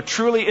praying, for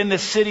truly in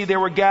this city they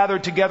were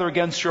gathered together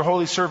against your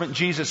holy servant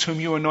Jesus, whom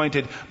you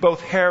anointed,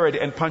 both Herod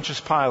and Pontius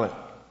Pilate,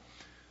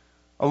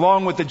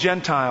 along with the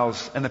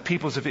Gentiles and the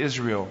peoples of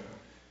Israel,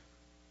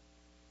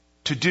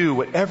 to do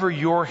whatever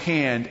your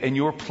hand and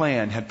your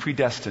plan had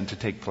predestined to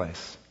take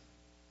place.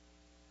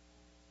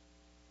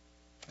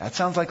 That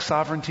sounds like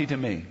sovereignty to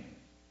me.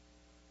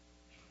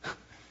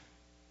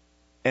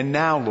 And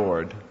now,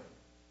 Lord,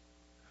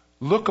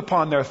 look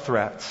upon their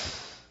threats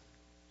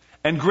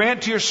and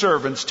grant to your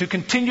servants to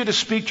continue to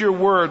speak your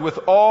word with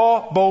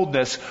all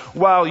boldness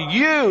while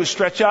you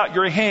stretch out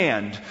your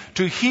hand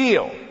to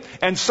heal,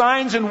 and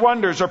signs and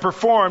wonders are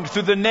performed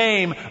through the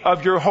name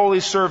of your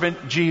holy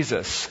servant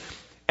Jesus.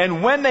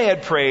 And when they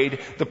had prayed,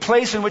 the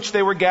place in which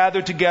they were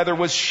gathered together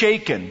was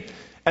shaken,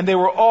 and they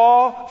were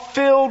all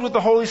filled with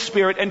the Holy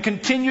Spirit and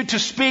continued to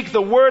speak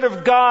the word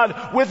of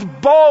God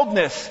with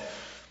boldness.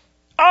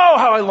 Oh,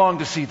 how I long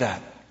to see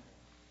that.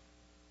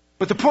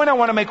 But the point I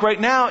want to make right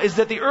now is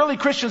that the early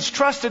Christians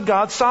trusted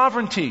God's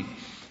sovereignty.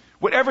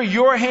 Whatever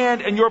your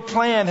hand and your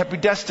plan had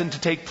predestined to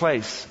take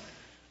place.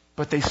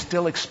 But they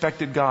still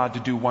expected God to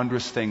do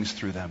wondrous things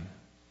through them.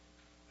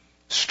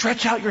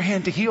 Stretch out your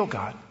hand to heal,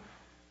 God.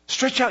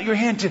 Stretch out your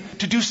hand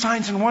to do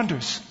signs and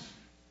wonders,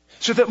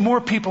 so that more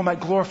people might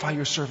glorify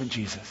your servant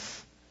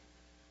Jesus.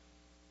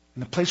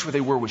 And the place where they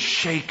were was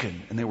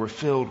shaken, and they were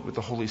filled with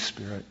the Holy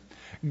Spirit.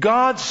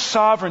 God's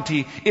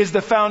sovereignty is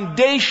the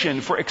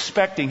foundation for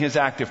expecting His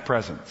active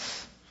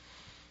presence.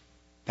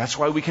 That's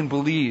why we can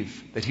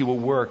believe that He will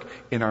work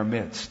in our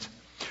midst.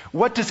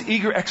 What does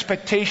eager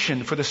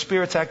expectation for the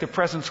Spirit's active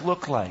presence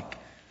look like?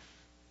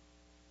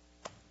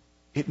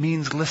 It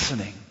means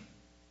listening.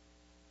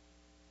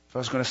 If I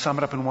was going to sum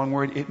it up in one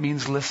word, it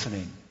means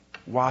listening,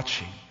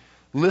 watching.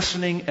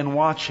 Listening and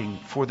watching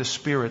for the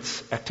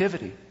Spirit's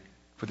activity,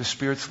 for the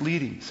Spirit's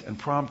leadings and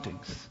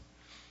promptings.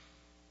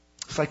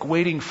 It's like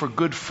waiting for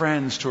good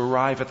friends to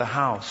arrive at the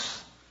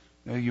house.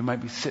 You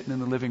might be sitting in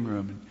the living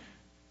room, and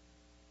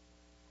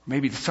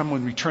maybe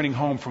someone returning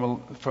home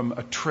from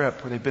a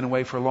trip where they've been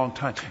away for a long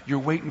time. You're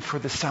waiting for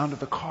the sound of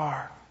the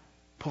car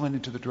pulling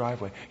into the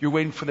driveway. You're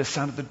waiting for the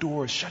sound of the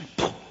doors shutting.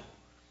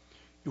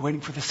 You're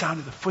waiting for the sound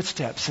of the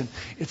footsteps, and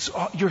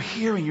you're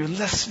hearing, you're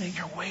listening,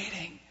 you're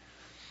waiting.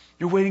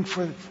 You're waiting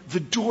for the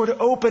door to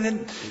open,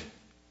 and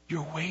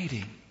you're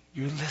waiting,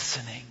 you're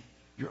listening,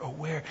 you're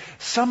aware.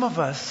 Some of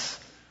us,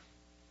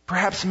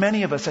 perhaps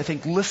many of us, I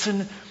think,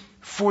 listen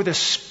for the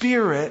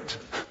Spirit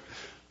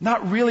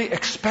not really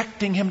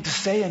expecting him to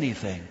say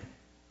anything.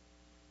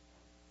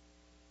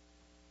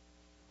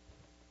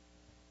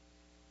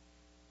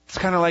 It's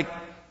kind of like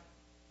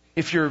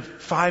if your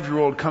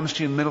 5-year-old comes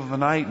to you in the middle of the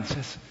night and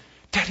says,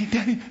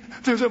 Daddy,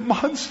 there's a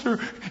monster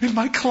in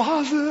my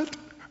closet.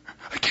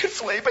 I can't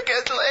sleep.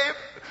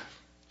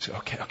 So,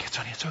 okay,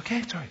 Sonny, it's okay.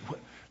 It's all right.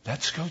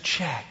 Let's go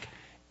check.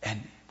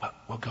 And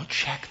we'll go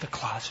check the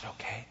closet,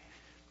 okay?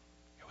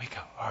 Here we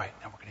go. All right,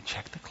 now we're going to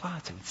check the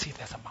closet and see if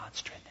there's a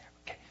monster in there,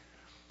 okay?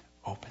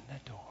 Open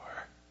the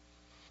door.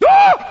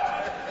 Ah!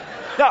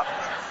 Now,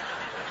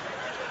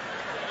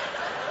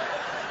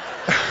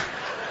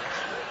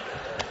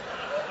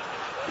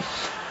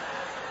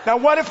 now,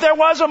 what if there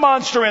was a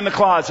monster in the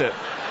closet?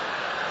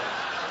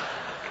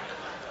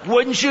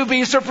 Wouldn't you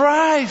be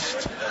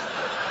surprised?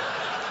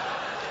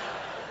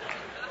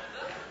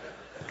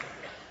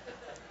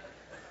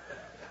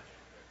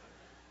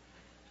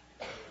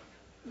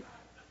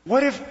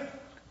 What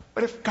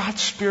if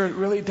God's Spirit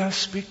really does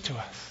speak to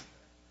us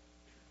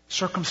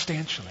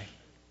circumstantially?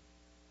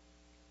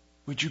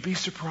 Would you be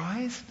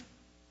surprised?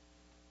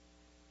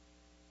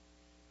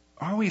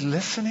 Are we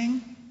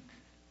listening?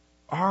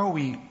 Are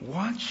we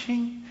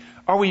watching?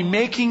 Are we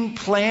making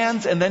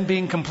plans and then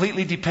being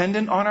completely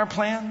dependent on our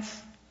plans?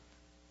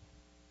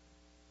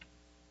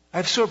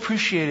 I've so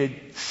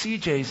appreciated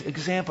CJ's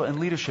example and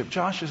leadership,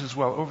 Josh's as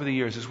well, over the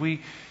years as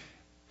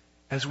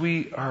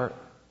we are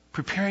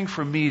preparing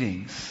for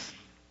meetings,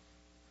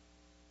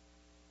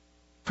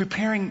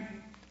 preparing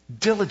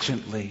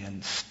diligently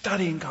and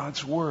studying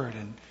God's Word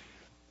and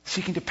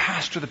seeking to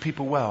pastor the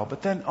people well,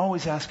 but then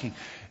always asking,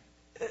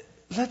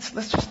 let's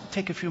just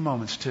take a few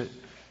moments to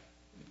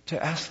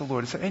ask the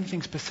Lord, is there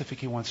anything specific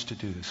He wants to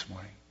do this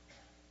morning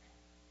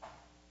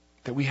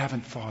that we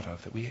haven't thought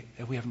of, that we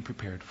haven't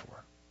prepared for?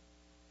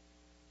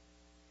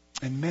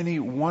 And many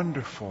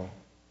wonderful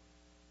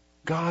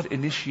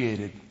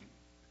God-initiated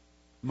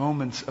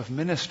moments of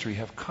ministry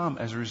have come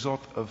as a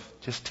result of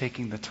just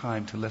taking the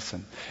time to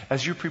listen.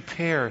 As you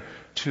prepare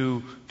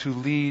to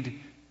lead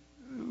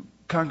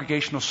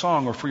congregational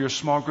song or for your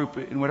small group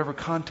in whatever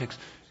context,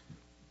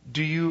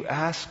 do you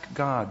ask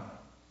God,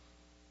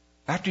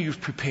 after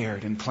you've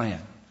prepared and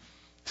planned,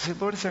 say,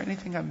 Lord, is there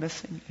anything I'm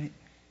missing?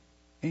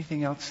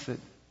 Anything else that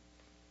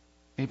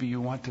maybe you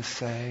want to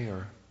say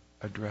or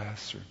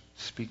address or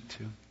speak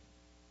to?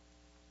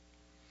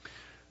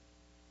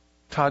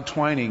 Todd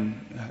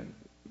Twining,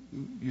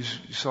 you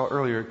saw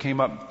earlier, came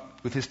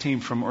up with his team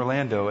from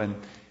Orlando, and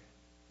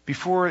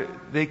before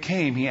they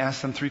came, he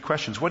asked them 3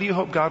 questions. What do you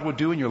hope God will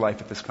do in your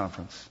life at this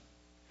conference?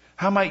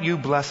 How might you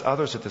bless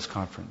others at this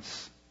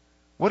conference?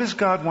 What does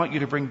God want you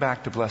to bring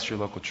back to bless your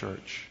local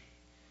church?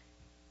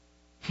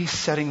 He's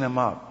setting them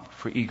up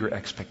for eager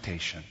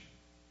expectation.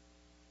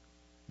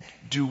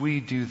 Do we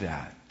do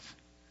that?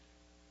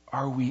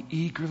 Are we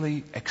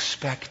eagerly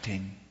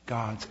expecting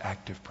God's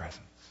active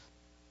presence?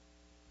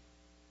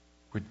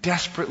 We're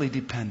desperately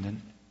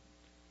dependent.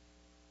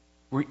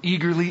 We're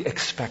eagerly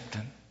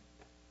expectant.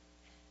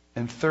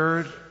 And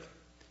third,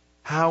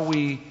 how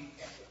we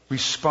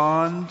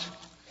respond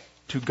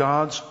to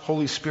God's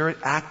Holy Spirit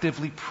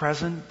actively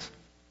present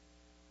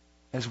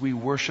as we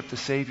worship the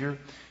Savior.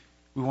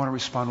 We want to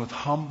respond with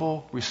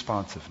humble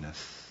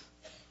responsiveness.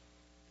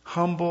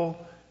 Humble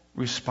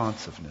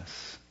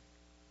responsiveness.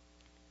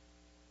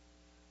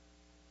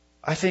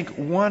 I think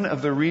one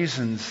of the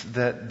reasons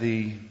that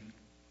the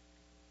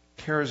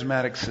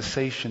charismatic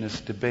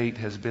cessationist debate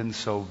has been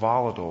so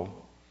volatile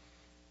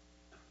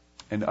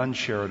and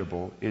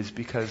uncharitable is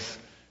because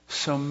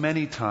so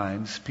many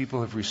times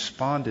people have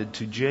responded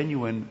to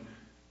genuine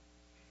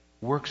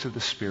works of the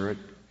Spirit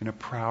in a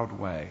proud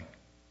way.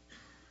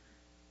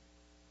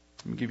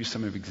 Let me give you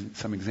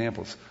some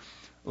examples.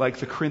 Like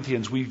the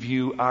Corinthians, we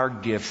view our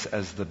gifts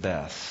as the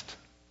best,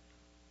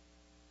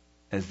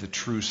 as the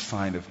true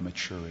sign of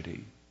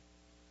maturity.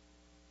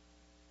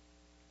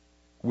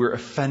 We're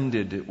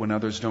offended when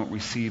others don't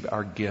receive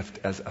our gift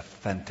as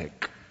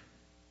authentic.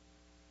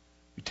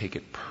 We take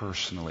it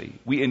personally.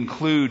 We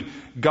include,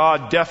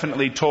 God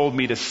definitely told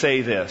me to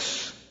say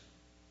this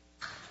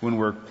when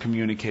we're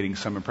communicating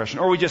some impression.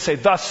 Or we just say,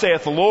 thus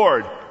saith the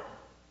Lord.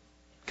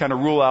 Kind of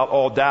rule out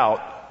all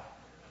doubt.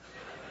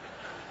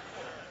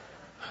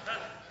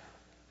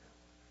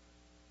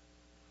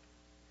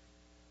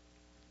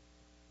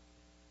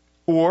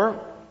 Or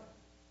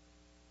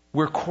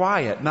we're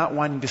quiet, not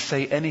wanting to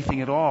say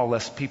anything at all,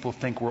 lest people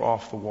think we're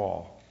off the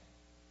wall.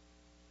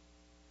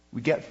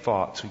 We get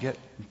thoughts, we get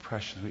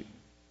impressions,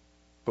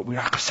 but we're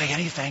not going to say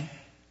anything.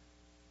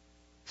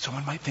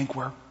 Someone might think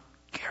we're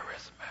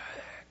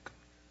charismatic.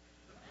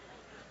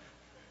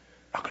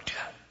 Not going to do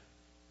that.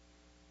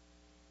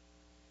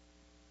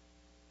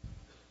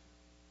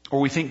 Or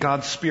we think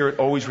God's Spirit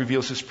always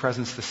reveals His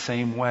presence the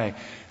same way,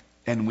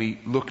 and we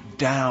look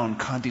down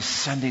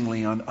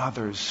condescendingly on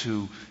others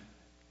who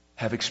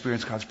have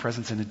experienced God's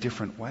presence in a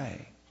different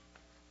way.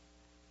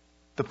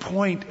 The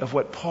point of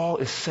what Paul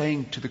is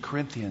saying to the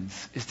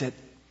Corinthians is that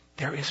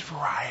there is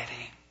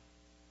variety.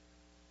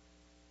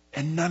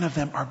 And none of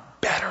them are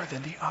better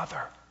than the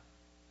other.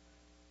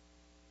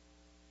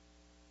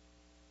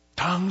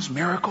 tongues,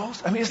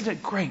 miracles. I mean, isn't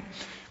it great?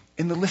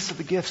 In the list of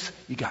the gifts,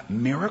 you got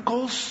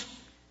miracles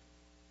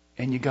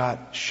and you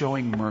got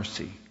showing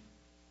mercy.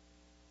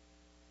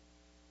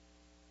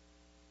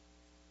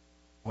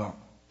 Well,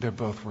 they're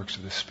both works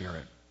of the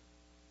Spirit.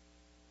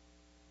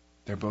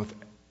 They're both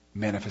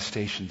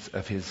manifestations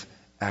of His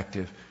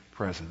active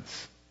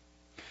presence.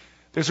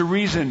 There's a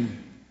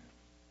reason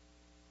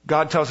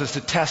God tells us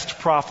to test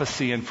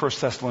prophecy in 1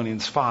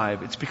 Thessalonians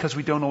 5. It's because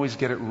we don't always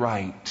get it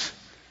right.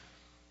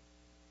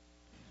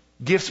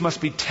 Gifts must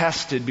be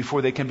tested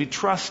before they can be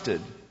trusted.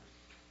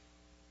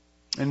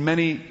 In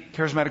many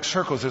charismatic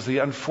circles, there's the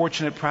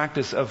unfortunate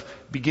practice of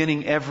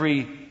beginning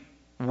every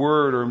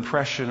word or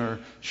impression or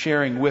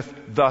sharing with,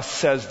 "Thus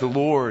says the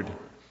Lord."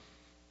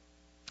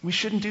 We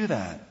shouldn't do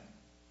that.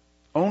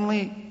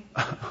 Only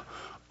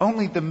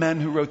the men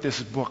who wrote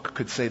this book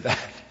could say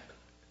that.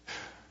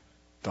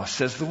 Thus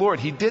says the Lord.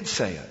 He did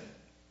say it.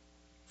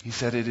 He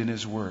said it in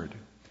His Word.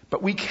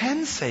 But we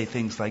can say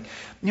things like,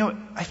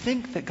 I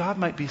think that God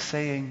might be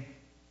saying,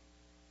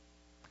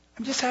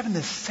 I'm just having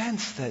this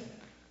sense that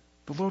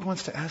the Lord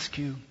wants to ask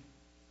you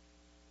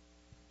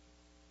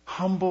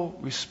humble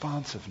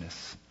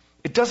responsiveness.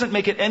 It doesn't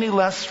make it any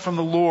less from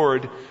the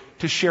Lord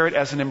to share it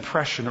as an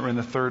impression or in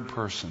the third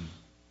person.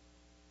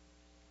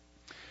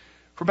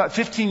 For about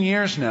 15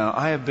 years now,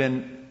 I have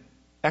been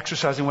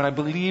exercising what I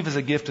believe is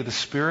a gift of the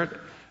Spirit.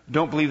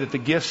 Don't believe that the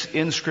gifts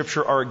in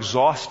Scripture are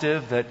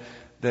exhaustive,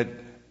 that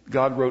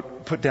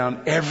God put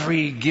down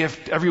every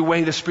gift, every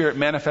way the Spirit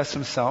manifests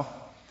Himself.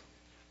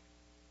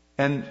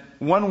 And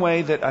one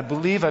way that I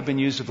believe I've been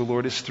used of the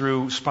Lord is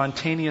through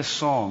spontaneous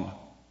song.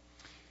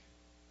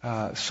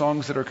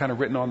 Songs that are kind of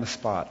written on the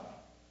spot.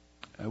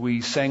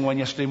 We sang one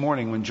yesterday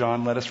morning when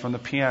John led us from the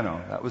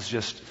piano. That was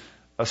just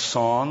a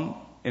song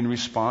in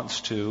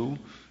response to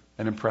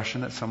an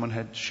impression that someone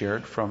had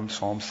shared from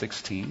Psalm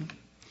 16.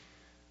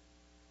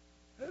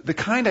 The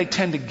kind I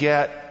tend to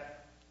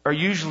get are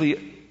usually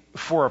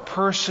for a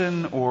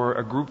person or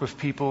a group of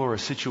people or a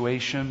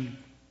situation.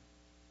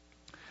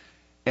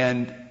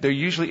 And they're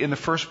usually in the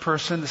first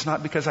person. It's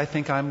not because I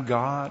think I'm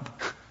God.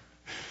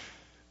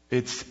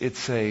 It's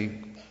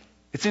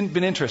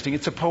been interesting.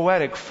 It's a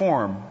poetic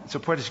form. It's a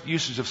poetic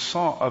usage of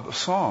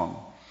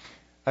song.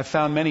 I've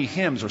found many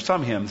hymns, or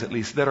some hymns at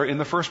least, that are in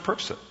the first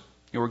person,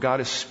 where God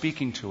is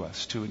speaking to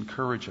us to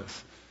encourage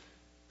us.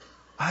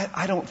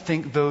 I don't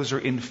think those are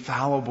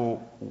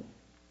infallible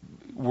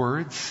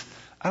words.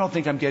 I don't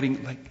think I'm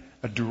getting like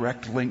a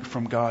direct link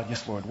from God.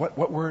 Yes, Lord.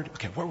 What word?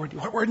 Okay, what word?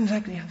 What word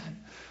exactly?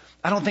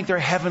 I don't think they're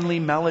heavenly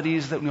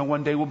melodies that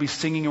one day we'll be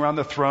singing around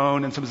the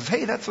throne and someone says,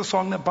 "Hey, that's the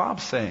song that Bob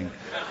sang."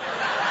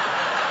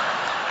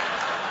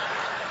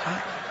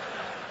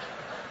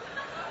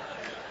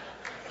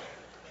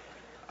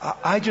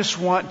 I just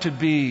want to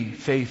be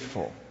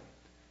faithful.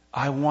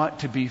 I want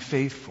to be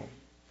faithful.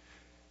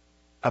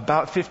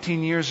 About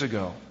 15 years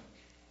ago,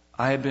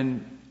 I had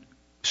been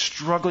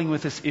struggling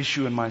with this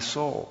issue in my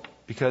soul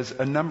because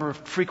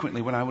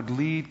frequently when I would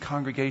lead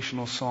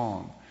congregational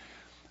song,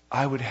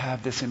 I would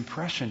have this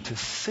impression to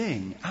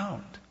sing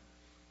out.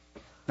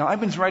 Now, I've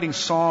been writing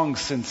songs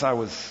since I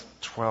was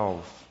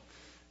 12.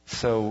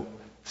 So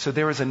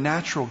there is a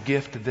natural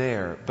gift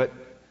there.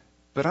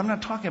 But I'm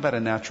not talking about a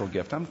natural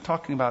gift. I'm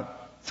talking about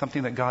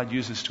something that God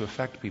uses to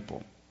affect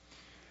people.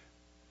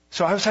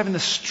 So I was having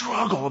this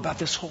struggle about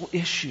this whole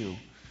issue.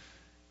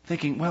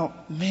 Thinking, well,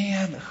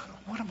 man,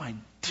 what am I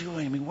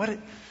doing? I mean,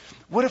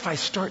 what if I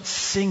start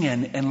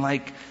singing and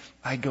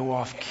I go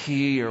off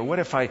key, or what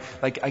if I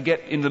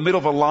get in the middle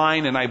of a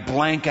line and I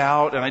blank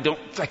out and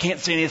I can't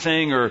say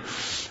anything, or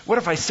what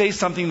if I say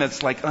something that's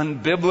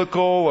unbiblical,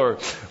 or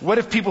what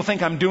if people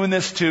think I'm doing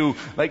this to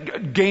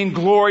gain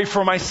glory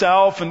for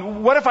myself,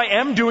 and what if I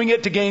am doing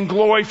it to gain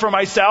glory for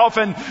myself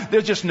and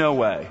there's just no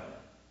way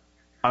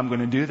I'm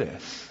going to do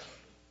this.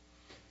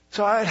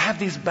 So I'd have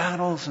these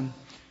battles,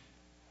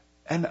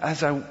 and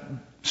as I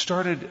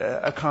started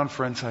a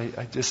conference,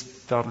 I just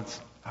thought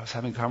I was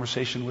having a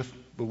conversation with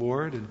the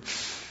Lord and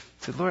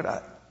said, "Lord,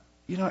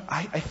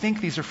 I think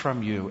these are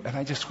from you, and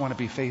I just want to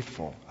be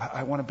faithful.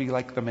 I want to be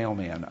like the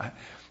mailman.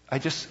 I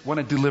just want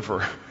to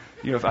deliver.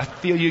 If I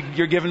feel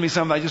you're giving me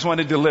something, I just want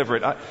to deliver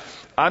it.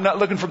 I'm not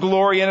looking for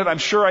glory in it. I'm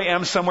sure I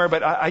am somewhere,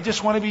 but I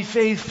just want to be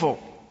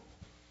faithful."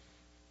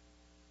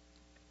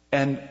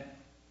 And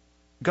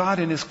God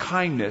in His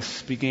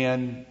kindness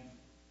began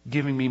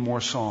giving me more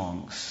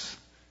songs,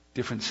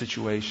 different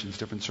situations,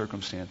 different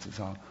circumstances.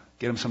 I'll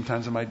get them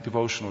sometimes in my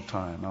devotional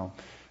time. I'll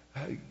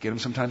get them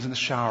sometimes in the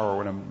shower, or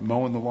when I'm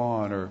mowing the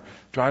lawn, or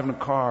driving a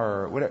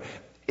car, or whatever.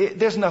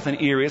 There's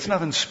nothing eerie. It's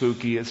nothing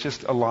spooky. It's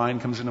just a line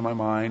comes into my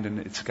mind, and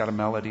it's got a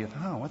melody.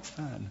 Oh, what's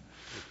that?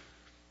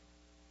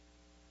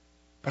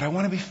 But I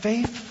want to be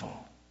faithful,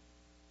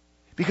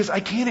 because I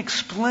can't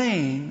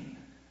explain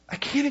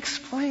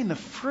the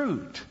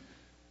fruit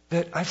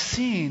that I've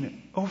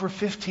seen over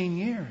 15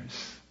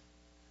 years.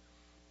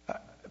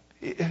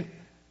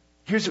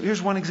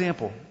 Here's one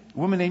example. A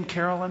woman named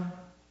Carolyn.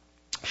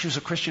 She was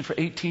a Christian for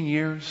 18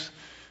 years,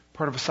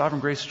 part of a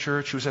Sovereign Grace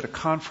church. She was at a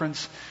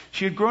conference.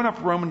 She had grown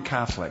up Roman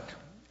Catholic,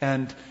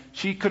 And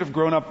she could have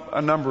grown up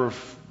a number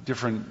of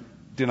different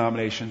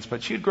denominations,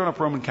 but she had grown up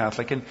Roman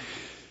Catholic, and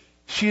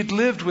she had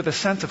lived with a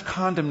sense of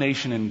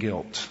condemnation and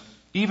guilt,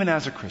 even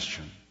as a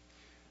Christian.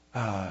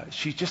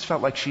 She just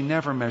felt like she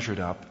never measured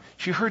up.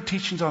 She heard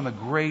teachings on the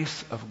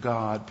grace of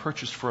God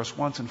purchased for us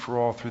once and for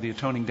all through the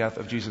atoning death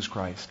of Jesus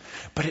Christ.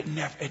 But it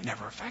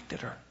never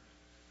affected her.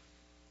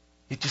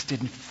 It just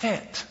didn't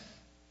fit.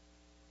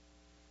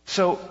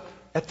 So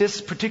at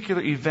this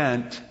particular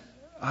event,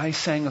 I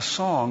sang a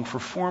song for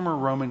former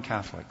Roman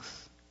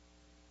Catholics.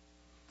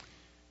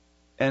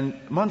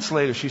 And months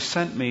later, she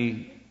sent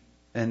me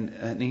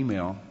an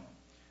email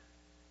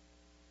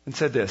and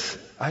said this: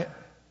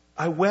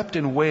 I wept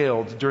and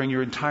wailed during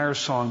your entire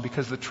song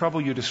because the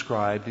trouble you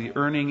described, the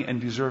earning and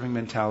deserving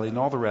mentality and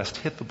all the rest,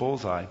 hit the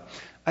bullseye.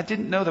 I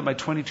didn't know that my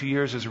 22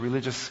 years as a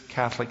religious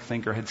Catholic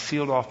thinker had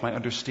sealed off my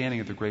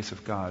understanding of the grace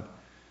of God.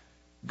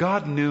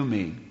 God knew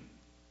me,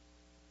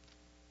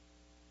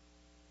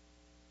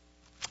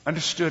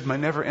 understood my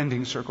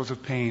never-ending circles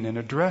of pain, and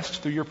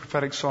addressed through your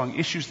prophetic song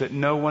issues that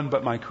no one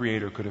but my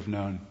Creator could have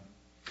known.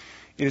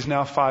 It is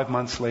now 5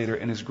 months later,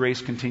 and His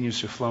grace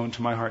continues to flow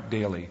into my heart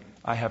daily.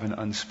 I have an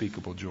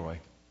unspeakable joy.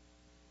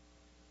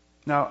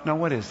 Now,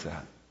 what is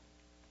that?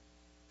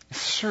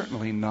 It's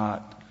certainly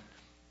not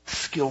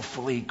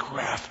skillfully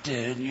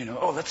crafted,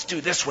 oh, let's do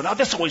this one. Oh,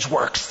 this always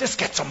works. This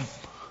gets them.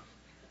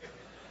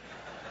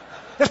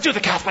 Let's do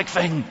the Catholic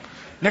thing.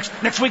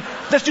 Next week,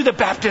 let's do the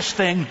Baptist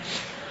thing.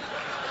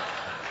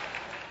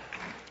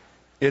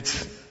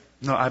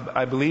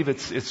 I believe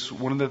it's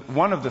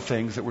one of the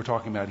things that we're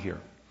talking about here.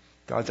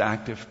 God's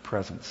active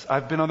presence.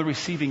 I've been on the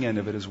receiving end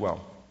of it as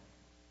well.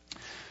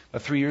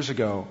 3 years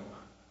ago,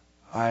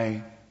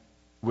 I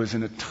was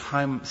in a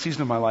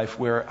season of my life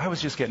where I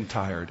was just getting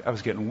tired. I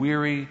was getting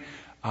weary.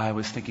 I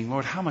was thinking,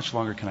 Lord, how much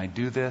longer can I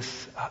do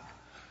this?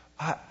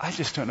 I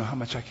just don't know how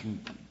much I can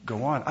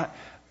go on.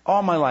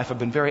 All my life I've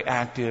been very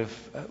active,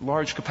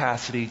 large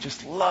capacity,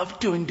 just love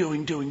doing.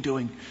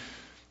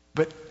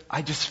 But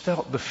I just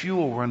felt the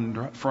fuel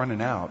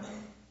running out,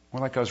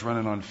 more like I was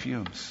running on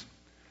fumes.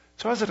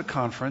 So I was at a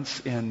conference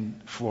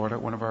in Florida.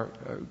 One of our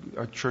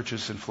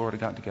churches in Florida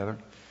got together.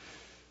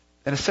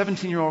 And a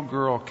 17-year-old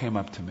girl came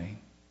up to me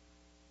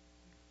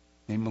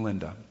named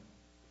Melinda.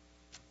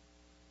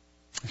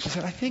 And she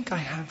said, I think I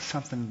have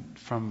something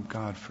from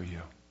God for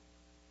you.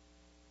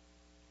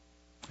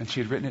 And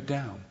she had written it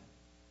down.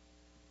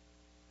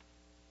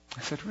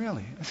 I said,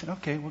 really? I said,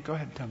 okay, well, go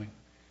ahead and tell me.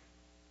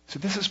 So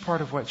this is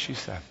part of what she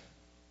said.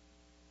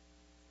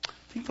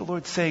 I think the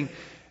Lord's saying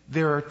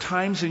there are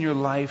times in your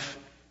life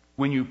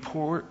when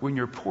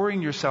you're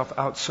pouring yourself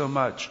out so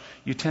much,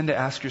 you tend to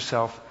ask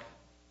yourself,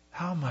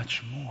 how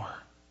much more?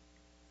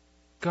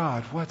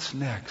 God, what's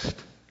next?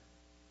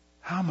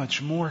 How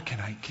much more can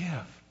I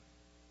give?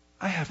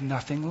 I have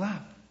nothing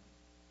left.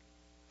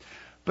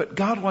 But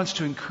God wants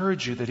to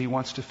encourage you that He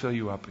wants to fill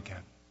you up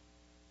again.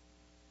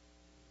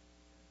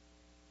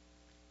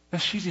 Now,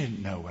 she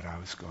didn't know what I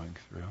was going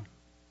through.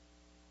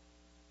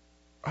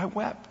 I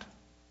wept.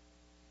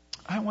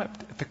 I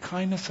wept at the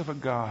kindness of a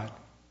God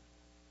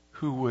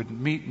who would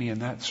meet me in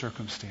that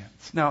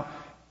circumstance. Now,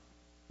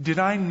 did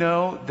I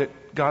know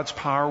that God's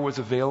power was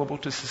available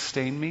to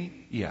sustain me?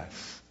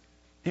 Yes.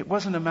 It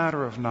wasn't a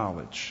matter of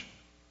knowledge.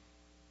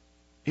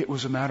 It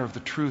was a matter of the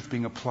truth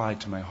being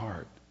applied to my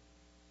heart.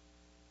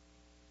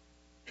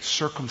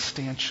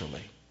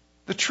 Circumstantially.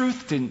 The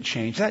truth didn't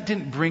change. That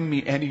didn't bring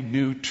me any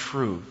new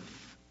truth.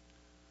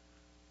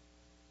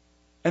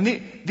 And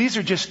these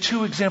are just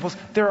two examples.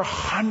 There are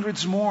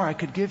hundreds more I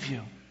could give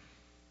you.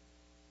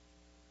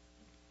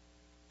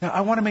 Now,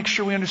 I want to make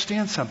sure we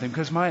understand something,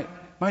 because my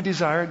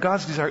desire,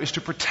 God's desire, is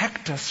to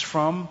protect us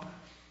from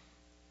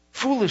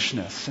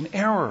foolishness and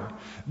error.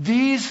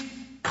 These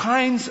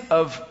kinds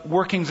of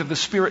workings of the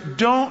Spirit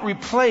don't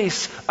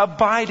replace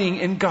abiding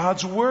in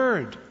God's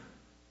Word.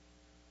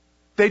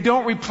 They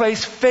don't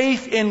replace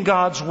faith in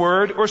God's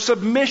Word or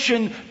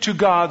submission to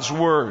God's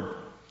Word.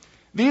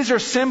 These are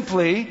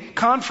simply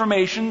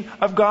confirmation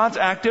of God's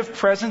active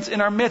presence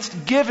in our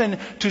midst, given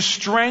to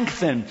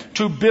strengthen,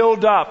 to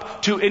build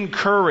up, to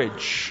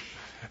encourage.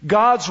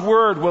 God's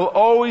Word will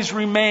always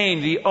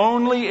remain the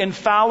only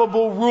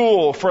infallible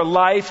rule for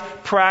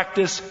life,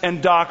 practice,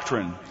 and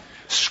doctrine.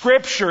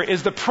 Scripture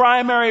is the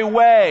primary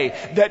way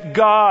that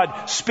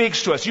God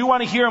speaks to us. You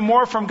want to hear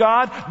more from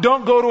God?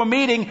 Don't go to a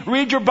meeting.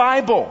 Read your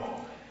Bible.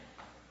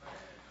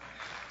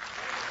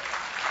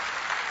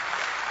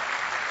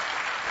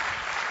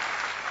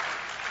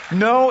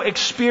 No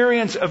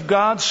experience of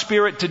God's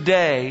Spirit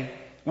today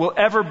will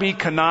ever be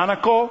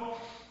canonical.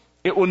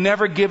 It will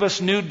never give us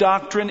new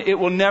doctrine. It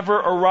will never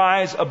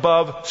arise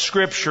above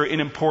Scripture in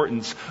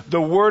importance.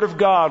 The Word of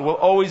God will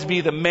always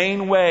be the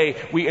main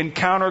way we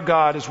encounter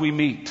God as we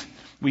meet.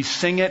 We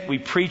sing it, we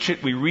preach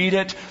it, we read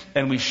it,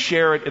 and we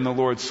share it in the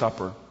Lord's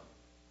Supper.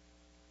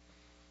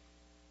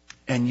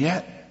 And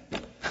yet,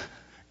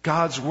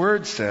 God's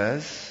Word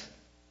says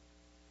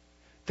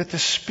that the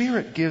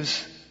Spirit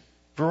gives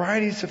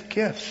varieties of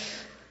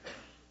gifts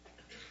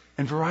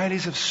and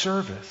varieties of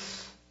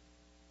service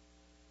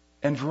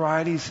and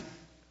varieties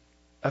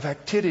of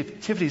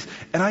activities.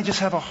 And I just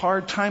have a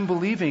hard time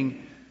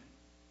believing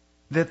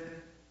that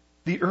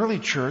the early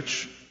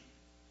church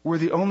were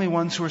the only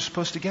ones who were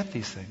supposed to get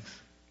these things.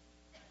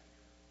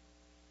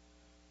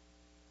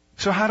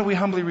 So how do we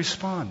humbly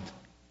respond?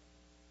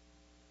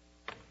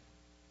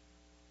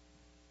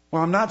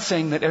 Well, I'm not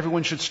saying that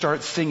everyone should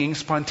start singing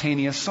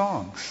spontaneous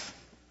songs.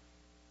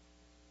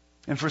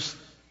 And for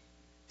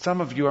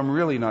some of you, I'm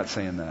really not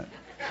saying that.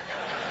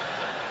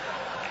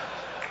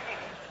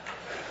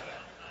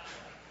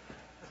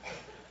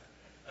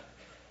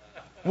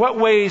 What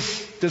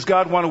ways does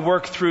God want to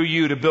work through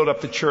you to build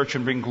up the church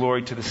and bring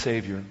glory to the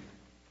Savior?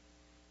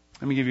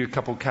 Let me give you a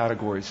couple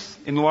categories.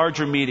 In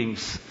larger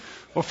meetings,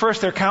 well, first,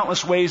 there are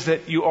countless ways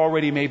that you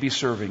already may be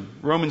serving.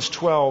 Romans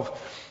 12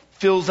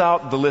 fills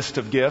out the list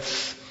of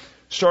gifts,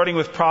 starting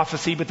with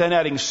prophecy, but then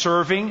adding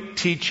serving,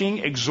 teaching,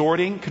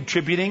 exhorting,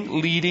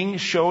 contributing, leading,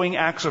 showing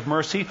acts of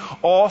mercy,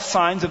 all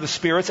signs of the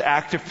Spirit's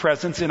active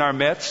presence in our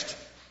midst.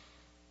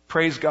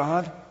 Praise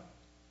God.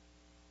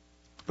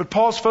 But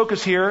Paul's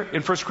focus here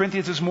in 1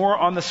 Corinthians is more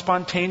on the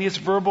spontaneous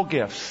verbal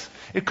gifts.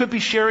 It could be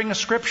sharing a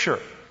scripture.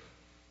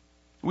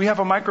 We have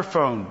a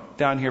microphone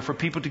down here for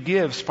people to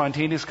give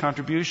spontaneous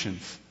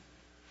contributions.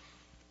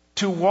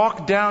 To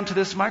walk down to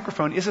this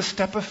microphone is a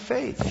step of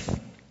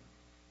faith.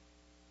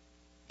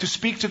 To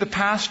speak to the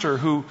pastor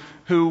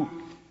who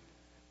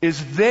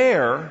is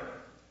there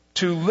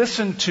to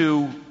listen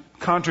to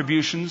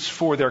contributions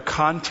for their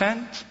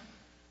content,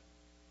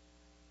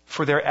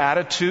 for their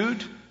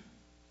attitude,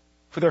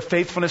 for their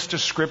faithfulness to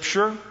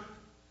Scripture,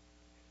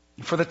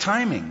 for the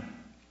timing.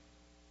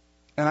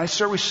 And I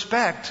so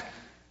respect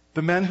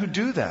the men who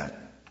do that.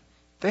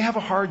 They have a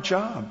hard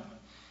job,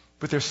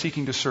 but they're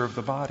seeking to serve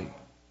the body.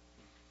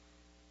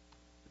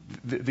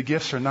 The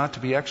gifts are not to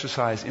be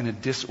exercised in a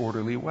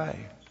disorderly way.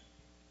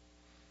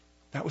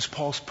 That was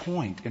Paul's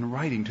point in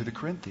writing to the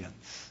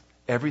Corinthians.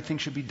 Everything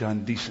should be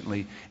done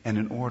decently and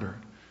in order.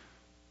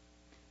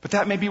 But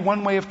that may be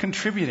one way of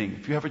contributing.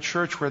 If you have a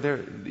church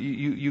where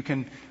you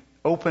can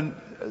open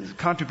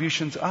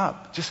contributions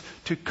up, just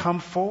to come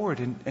forward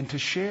and to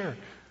share.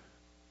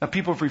 Now,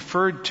 people have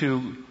referred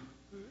to,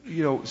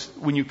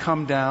 when you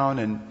come down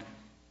and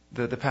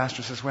the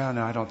pastor says, well,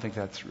 no, I don't think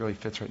that really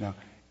fits right now.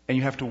 And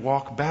you have to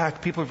walk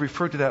back. People have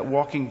referred to that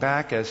walking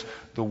back as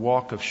the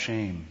walk of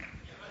shame.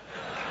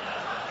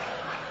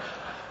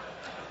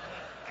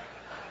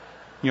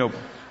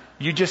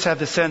 You just have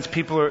the sense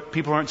people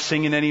aren't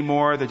singing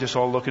anymore. They're just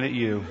all looking at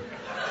you.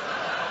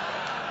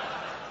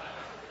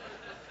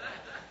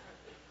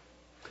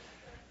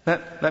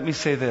 Let me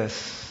say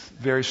this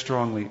very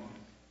strongly.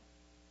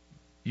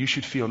 You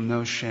should feel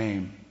no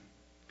shame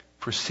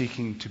for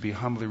seeking to be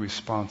humbly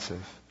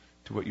responsive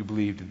to what you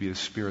believe to be the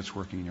Spirit's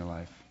working in your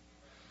life.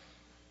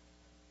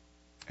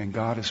 And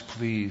God is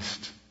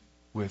pleased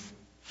with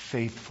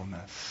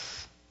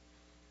faithfulness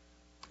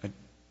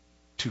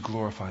to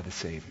glorify the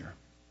Savior.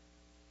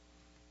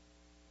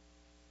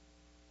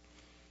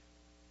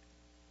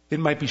 It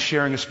might be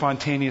sharing a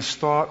spontaneous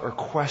thought or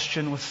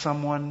question with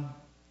someone.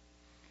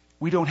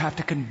 We don't have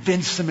to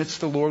convince them it's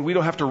the Lord. We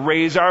don't have to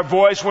raise our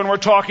voice when we're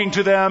talking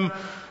to them.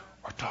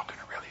 We're talking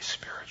a really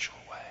spiritual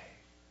way.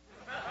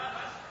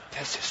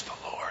 This is the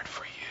Lord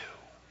for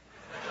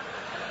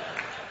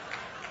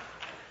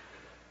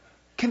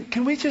you.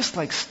 Can we just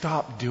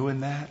stop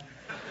doing that?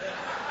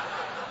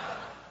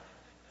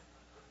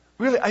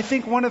 Really, I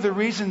think one of the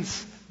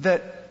reasons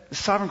that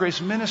Sovereign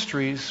Grace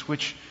Ministries,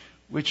 which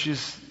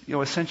is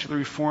essentially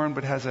reformed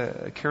but has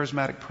a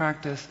charismatic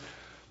practice,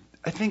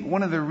 I think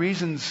one of the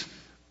reasons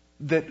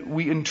that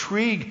we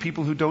intrigue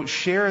people who don't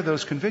share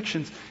those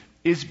convictions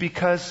is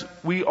because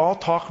we all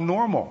talk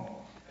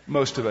normal.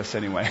 Most of us,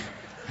 anyway.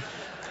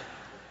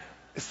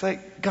 It's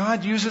like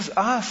God uses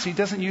us. He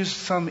doesn't use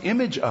some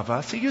image of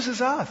us. He uses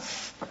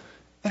us.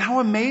 And how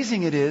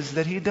amazing it is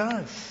that He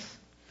does.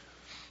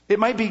 It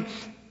might be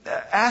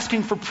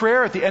asking for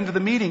prayer at the end of the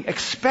meeting,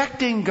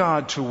 expecting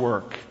God to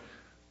work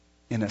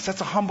in us.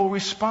 That's a humble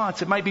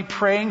response. It might be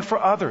praying for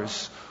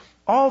others.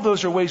 All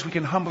those are ways we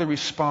can humbly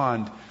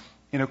respond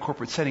in a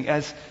corporate setting.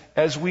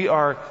 As we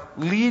are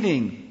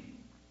leading,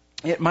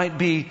 it might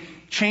be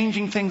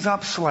changing things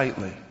up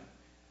slightly,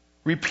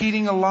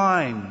 repeating a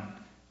line.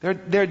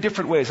 There are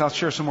different ways. I'll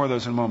share some more of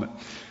those in a moment.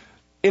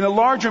 In a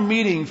larger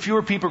meeting,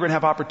 fewer people are going to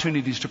have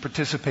opportunities to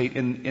participate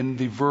in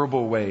the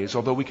verbal ways,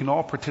 although we can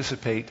all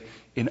participate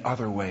in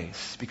other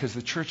ways, because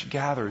the church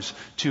gathers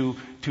to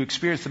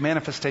experience the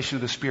manifestation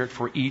of the Spirit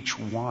for each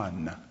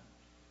one.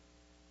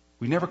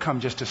 We never come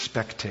just to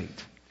spectate.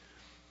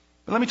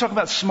 But let me talk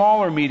about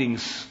smaller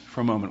meetings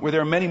for a moment, where there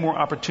are many more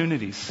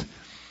opportunities.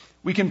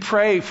 We can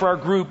pray for our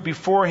group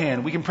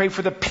beforehand. We can pray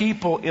for the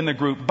people in the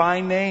group by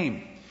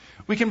name.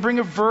 We can bring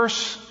a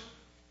verse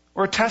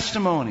or a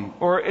testimony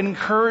or an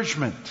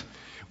encouragement.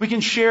 We can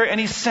share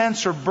any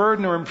sense or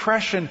burden or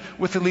impression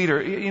with the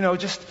leader.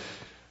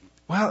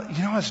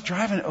 I was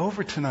driving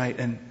over tonight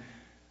and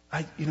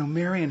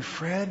Mary and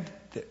Fred,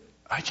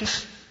 I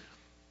just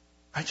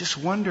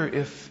wonder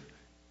if,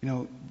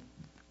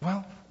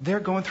 they're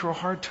going through a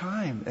hard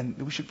time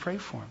and we should pray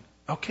for them.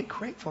 Okay,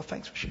 great. Well,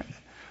 thanks for sharing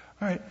that.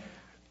 All right.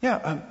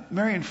 Yeah,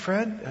 Mary and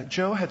Fred,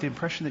 Joe had the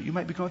impression that you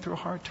might be going through a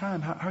hard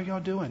time. How are y'all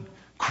doing?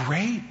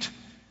 Great.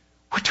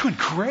 We're doing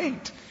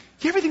great.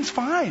 Yeah, everything's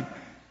fine.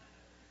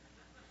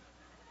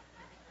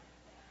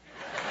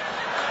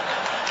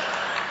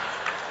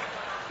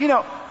 You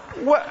know,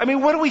 what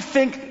do we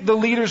think the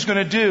leader's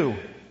going to do?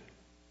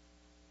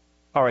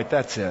 All right,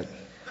 that's it.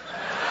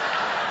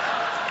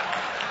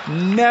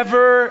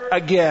 Never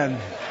again.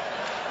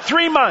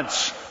 3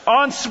 months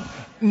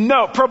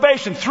no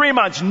probation, 3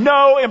 months,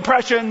 no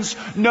impressions,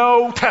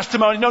 no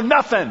testimony, no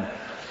nothing.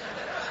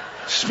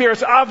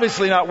 Spirit's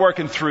obviously not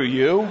working through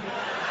you.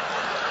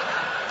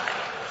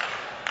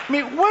 I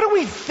mean, what are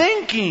we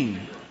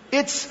thinking?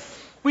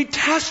 We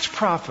test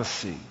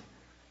prophecy.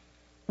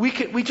 We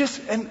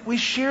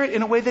share it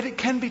in a way that it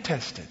can be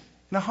tested,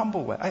 in a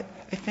humble way. I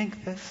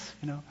think this,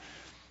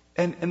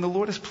 and the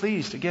Lord is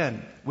pleased,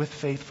 again, with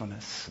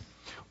faithfulness.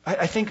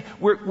 I think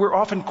we're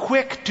often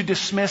quick to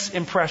dismiss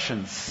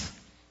impressions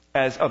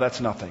as, oh, that's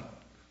nothing.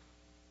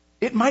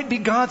 It might be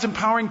God's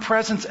empowering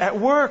presence at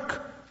work.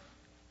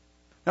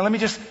 Now let me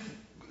just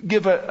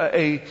give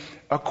a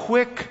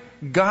quick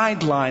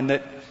guideline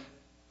that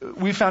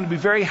we found to be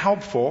very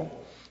helpful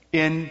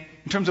in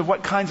terms of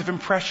what kinds of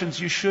impressions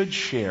you should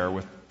share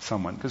with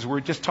someone. Because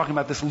we're just talking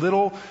about this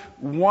little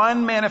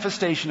one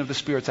manifestation of the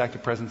Spirit's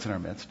active presence in our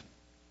midst.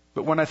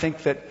 But one I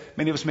think that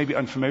many of us may be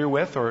unfamiliar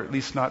with, or at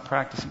least not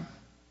practicing.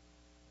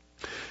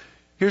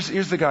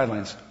 Here's the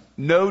guidelines.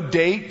 No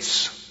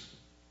dates.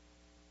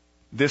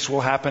 This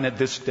will happen at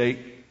this date.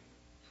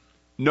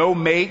 No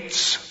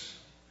mates.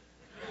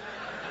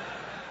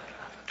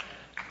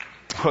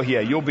 Oh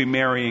yeah, you'll be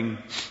marrying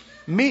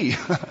me.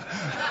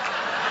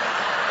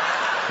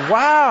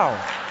 Wow.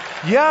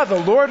 Yeah, the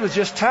Lord was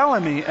just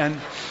telling me, and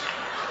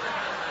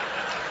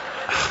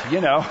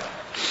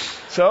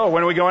so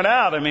when are we going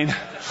out?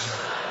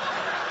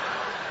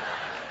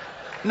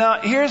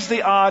 Now, here's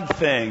the odd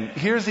thing.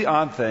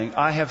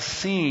 I have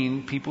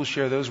seen people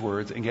share those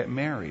words and get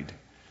married.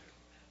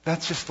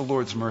 That's just the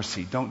Lord's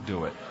mercy. Don't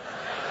do it.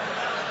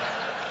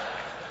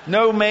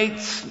 No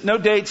mates, no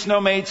dates, no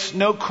mates,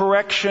 no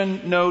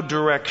correction, no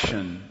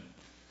direction.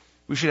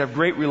 We should have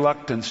great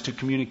reluctance to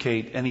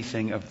communicate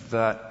anything of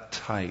that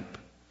type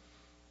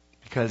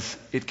because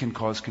it can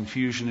cause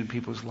confusion in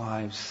people's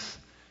lives.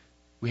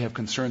 We have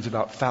concerns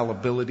about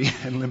fallibility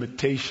and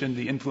limitation,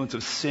 the influence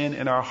of sin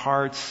in our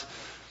hearts,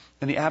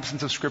 and the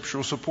absence of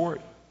scriptural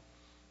support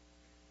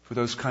for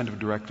those kind of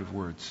directive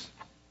words.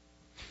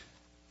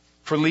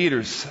 For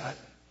leaders,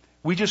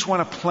 we just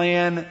want to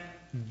plan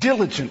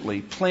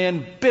diligently,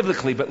 plan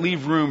biblically, but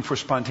leave room for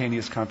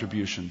spontaneous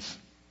contributions.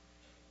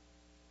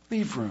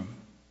 Leave room.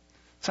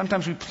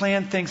 Sometimes we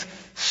plan things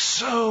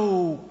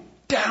so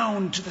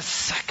down to the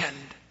second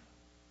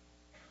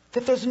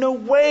that there's no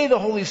way the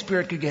Holy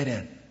Spirit could get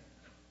in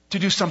to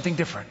do something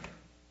different.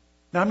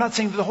 Now, I'm not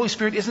saying that the Holy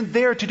Spirit isn't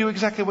there to do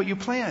exactly what you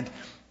planned.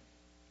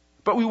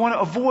 But we want to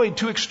avoid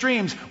two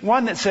extremes.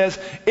 One that says,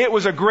 it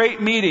was a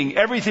great meeting.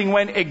 Everything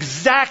went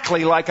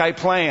exactly like I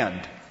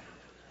planned.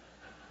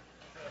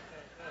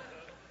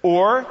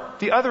 Or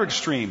the other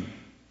extreme.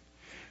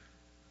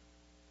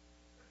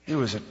 It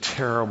was a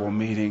terrible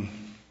meeting.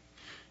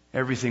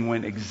 Everything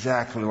went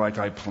exactly like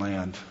I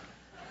planned.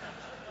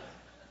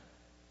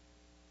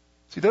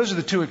 See, those are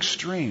the two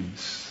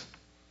extremes.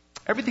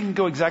 Everything can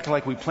go exactly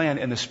like we planned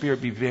and the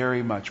Spirit be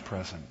very much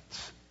present.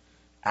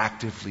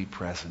 Actively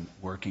present,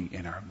 working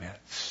in our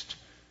midst.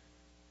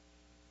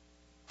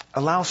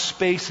 Allow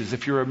spaces.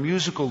 If you're a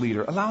musical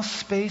leader, allow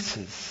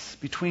spaces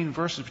between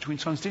verses, between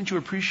songs. Don't you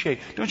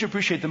appreciate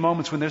the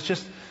moments when there's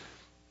just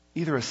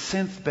either a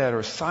synth bed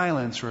or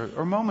silence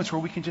or moments where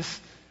we can just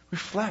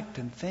reflect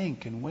and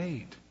think and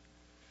wait?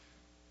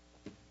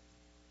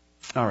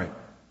 All right.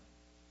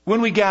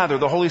 When we gather,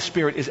 the Holy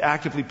Spirit is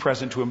actively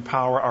present to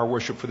empower our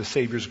worship for the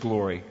Savior's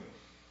glory.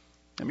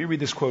 Let me read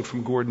this quote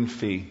from Gordon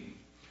Fee.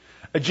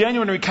 A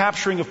genuine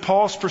recapturing of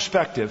Paul's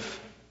perspective,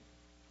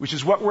 which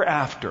is what we're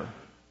after,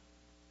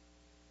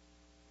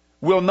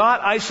 will not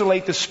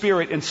isolate the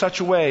Spirit in such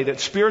a way that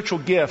spiritual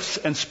gifts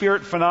and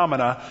spirit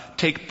phenomena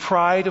take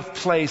pride of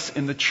place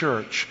in the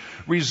church,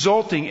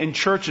 resulting in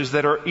churches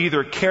that are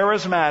either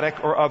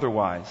charismatic or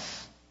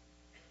otherwise.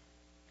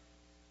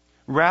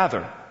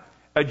 Rather,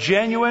 a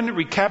genuine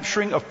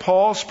recapturing of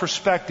Paul's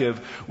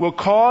perspective will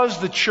cause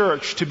the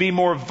church to be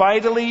more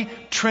vitally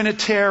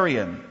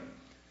Trinitarian,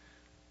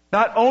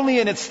 not only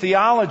in its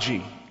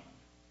theology,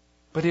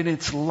 but in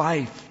its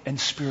life and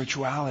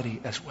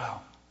spirituality as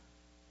well.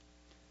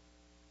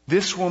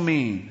 This will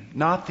mean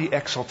not the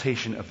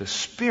exaltation of the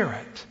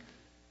Spirit,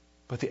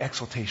 but the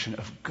exaltation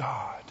of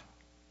God.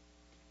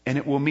 And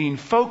it will mean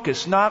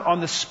focus not on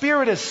the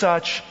Spirit as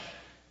such,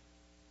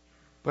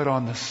 but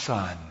on the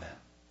Son,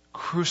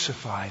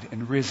 crucified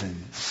and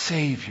risen,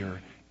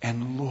 Savior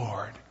and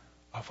Lord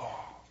of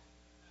all.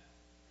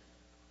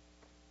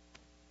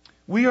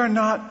 We are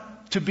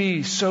not to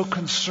be so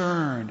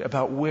concerned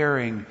about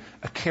wearing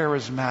a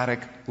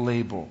charismatic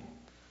label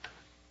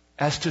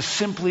as to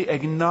simply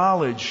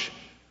acknowledge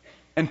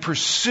and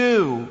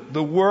pursue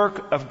the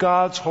work of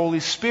God's Holy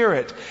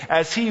Spirit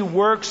as He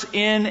works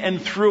in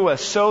and through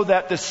us so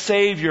that the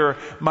Savior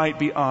might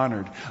be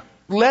honored.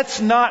 Let's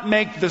not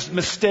make this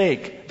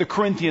mistake the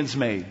Corinthians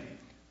made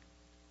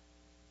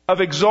of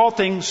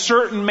exalting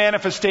certain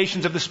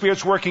manifestations of the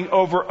Spirit's working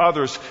over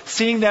others,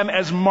 seeing them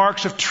as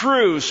marks of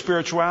true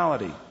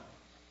spirituality.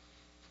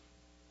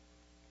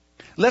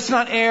 Let's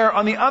not err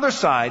on the other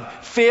side,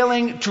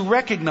 failing to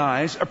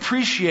recognize,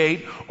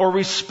 appreciate, or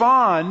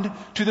respond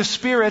to the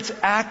Spirit's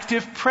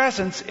active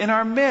presence in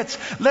our midst.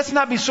 Let's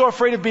not be so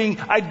afraid of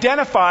being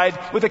identified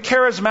with a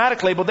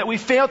charismatic label that we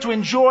fail to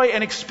enjoy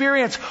and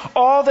experience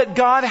all that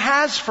God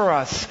has for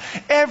us.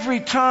 Every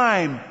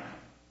time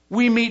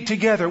we meet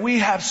together, we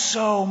have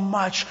so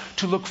much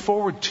to look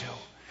forward to.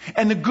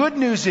 And the good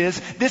news is,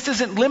 this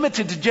isn't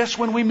limited to just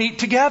when we meet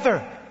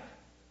together.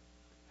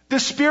 The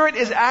Spirit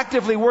is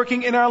actively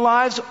working in our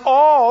lives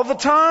all the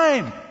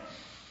time.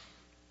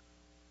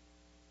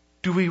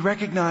 Do we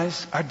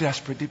recognize our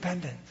desperate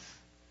dependence?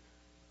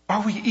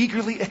 Are we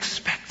eagerly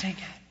expecting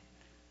it?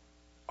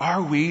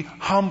 Are we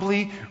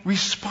humbly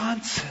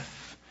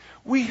responsive?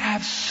 We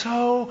have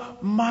so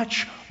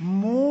much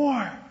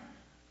more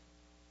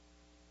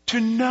to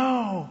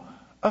know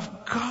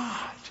of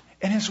God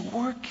and His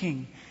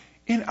working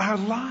in our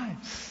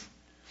lives.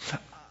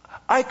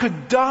 I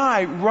could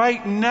die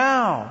right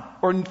now,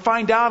 or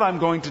find out I'm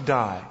going to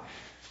die,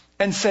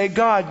 and say,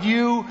 God,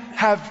 you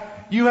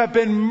have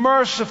been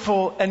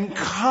merciful and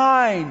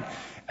kind,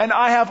 and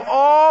I have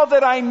all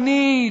that I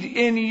need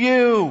in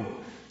you,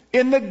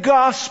 in the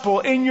gospel,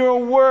 in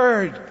your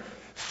word.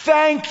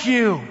 Thank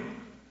you.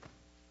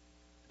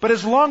 But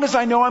as long as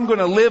I know I'm going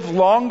to live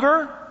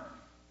longer,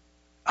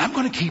 I'm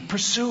going to keep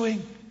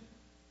pursuing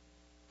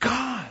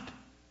God.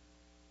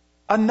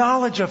 A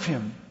knowledge of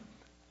Him.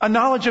 A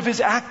knowledge of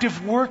His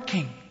active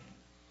working.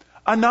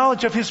 A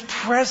knowledge of His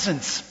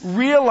presence,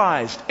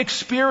 realized,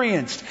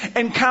 experienced,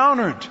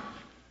 encountered.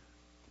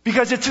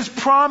 Because it's His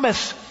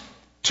promise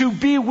to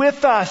be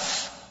with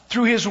us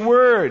through His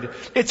Word.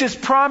 It's His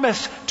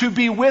promise to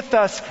be with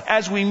us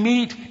as we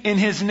meet in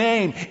His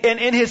name. And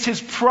it is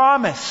His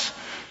promise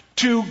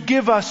to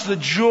give us the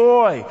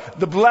joy,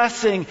 the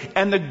blessing,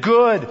 and the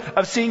good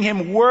of seeing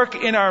Him work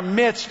in our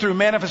midst through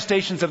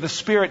manifestations of the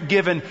Spirit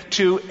given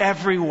to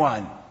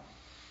everyone.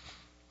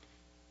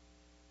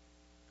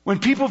 When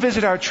people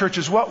visit our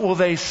churches, what will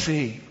they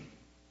see?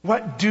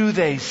 What do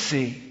they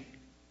see?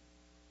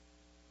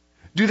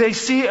 Do they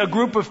see a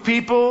group of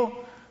people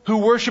who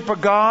worship a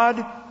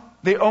God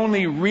they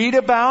only read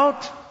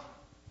about,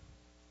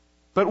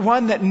 but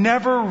one that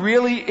never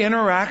really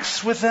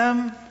interacts with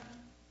them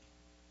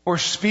or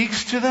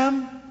speaks to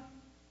them?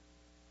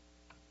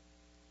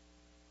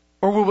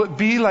 Or will it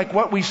be like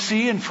what we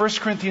see in 1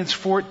 Corinthians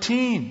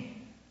 14,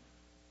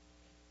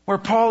 where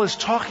Paul is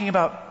talking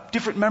about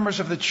different members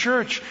of the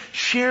church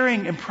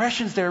sharing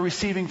impressions they're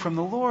receiving from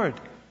the Lord.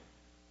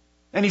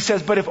 And he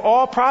says, but if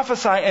all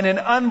prophesy and an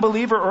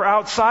unbeliever or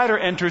outsider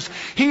enters,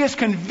 he is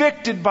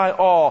convicted by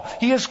all.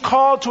 He is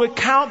called to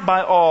account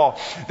by all.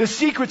 The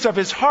secrets of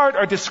his heart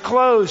are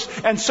disclosed,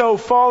 and so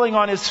falling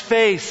on his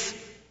face,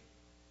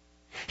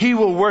 he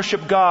will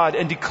worship God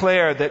and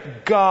declare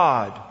that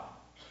God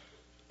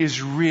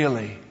is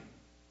really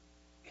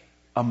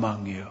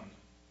among you.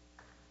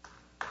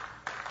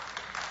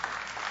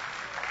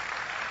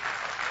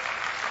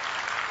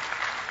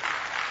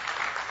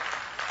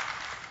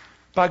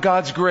 By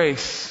God's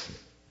grace,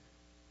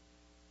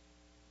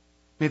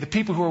 may the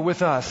people who are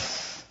with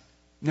us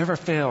never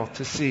fail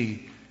to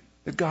see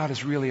that God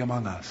is really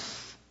among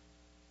us.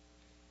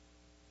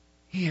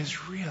 He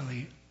is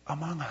really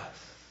among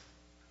us.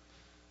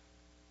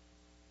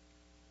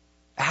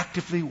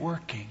 Actively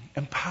working,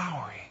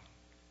 empowering,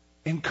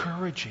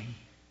 encouraging,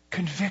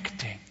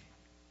 convicting,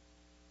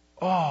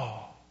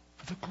 all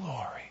for the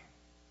glory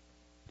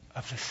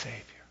of the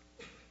Savior.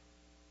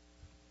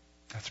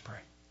 Let's pray.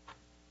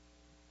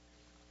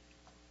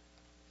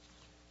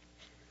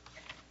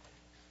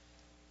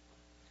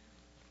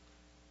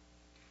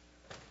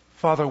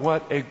 Father,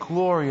 what a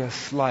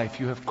glorious life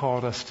you have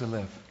called us to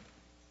live.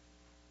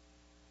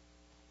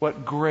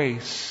 What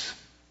grace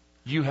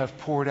you have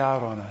poured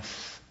out on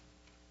us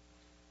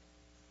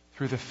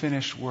through the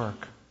finished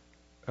work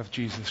of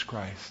Jesus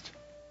Christ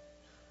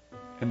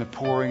and the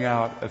pouring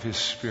out of His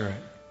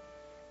Spirit.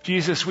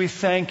 Jesus, we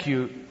thank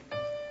you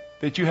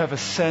that you have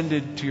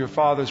ascended to your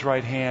Father's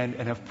right hand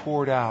and have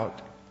poured out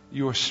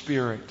your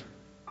Spirit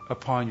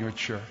upon your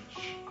church.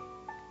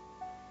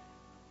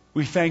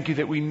 We thank you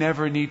that we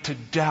never need to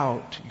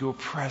doubt your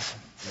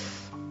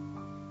presence,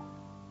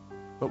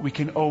 but we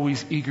can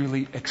always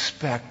eagerly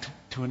expect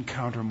to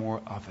encounter more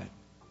of it.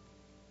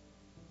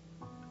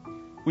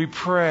 We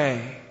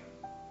pray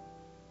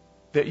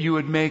that you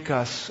would make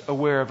us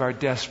aware of our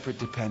desperate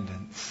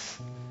dependence,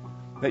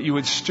 that you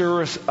would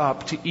stir us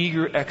up to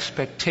eager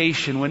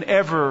expectation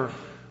whenever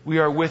we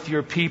are with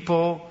your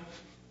people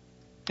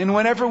and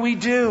whenever we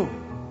do.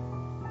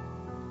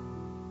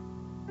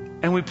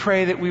 And we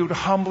pray that we would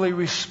humbly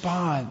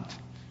respond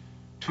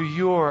to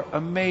your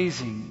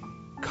amazing,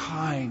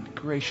 kind,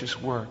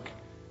 gracious work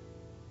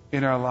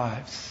in our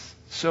lives,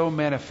 so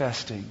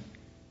manifesting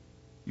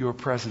your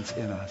presence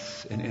in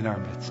us and in our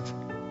midst.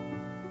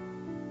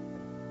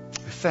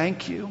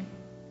 Thank you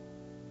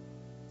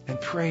and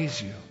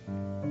praise you.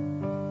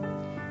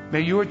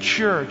 May your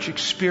church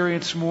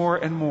experience more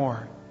and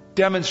more,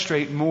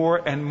 demonstrate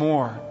more and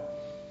more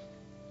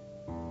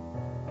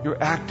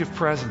your active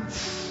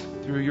presence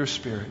through your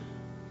Spirit,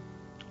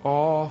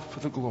 all for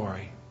the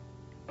glory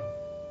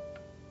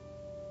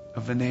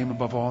of the name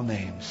above all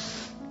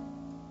names,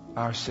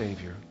 our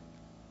Savior,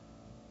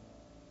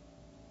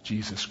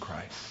 Jesus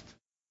Christ.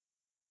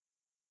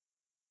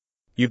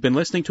 You've been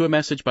listening to a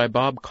message by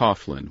Bob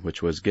Kauflin,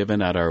 which was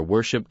given at our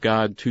Worship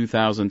God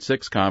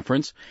 2006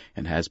 conference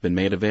and has been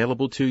made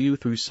available to you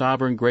through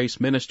Sovereign Grace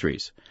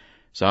Ministries.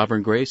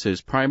 Sovereign Grace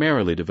is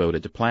primarily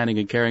devoted to planning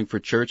and caring for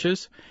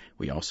churches.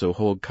 We also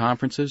hold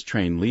conferences,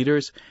 train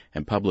leaders,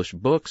 and publish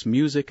books,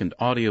 music, and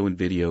audio and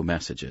video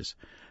messages.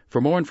 For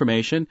more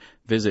information,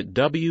 visit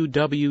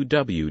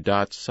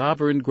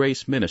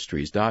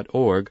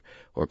www.sovereigngraceministries.org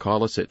or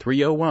call us at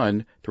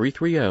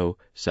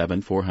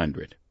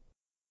 301-330-7400.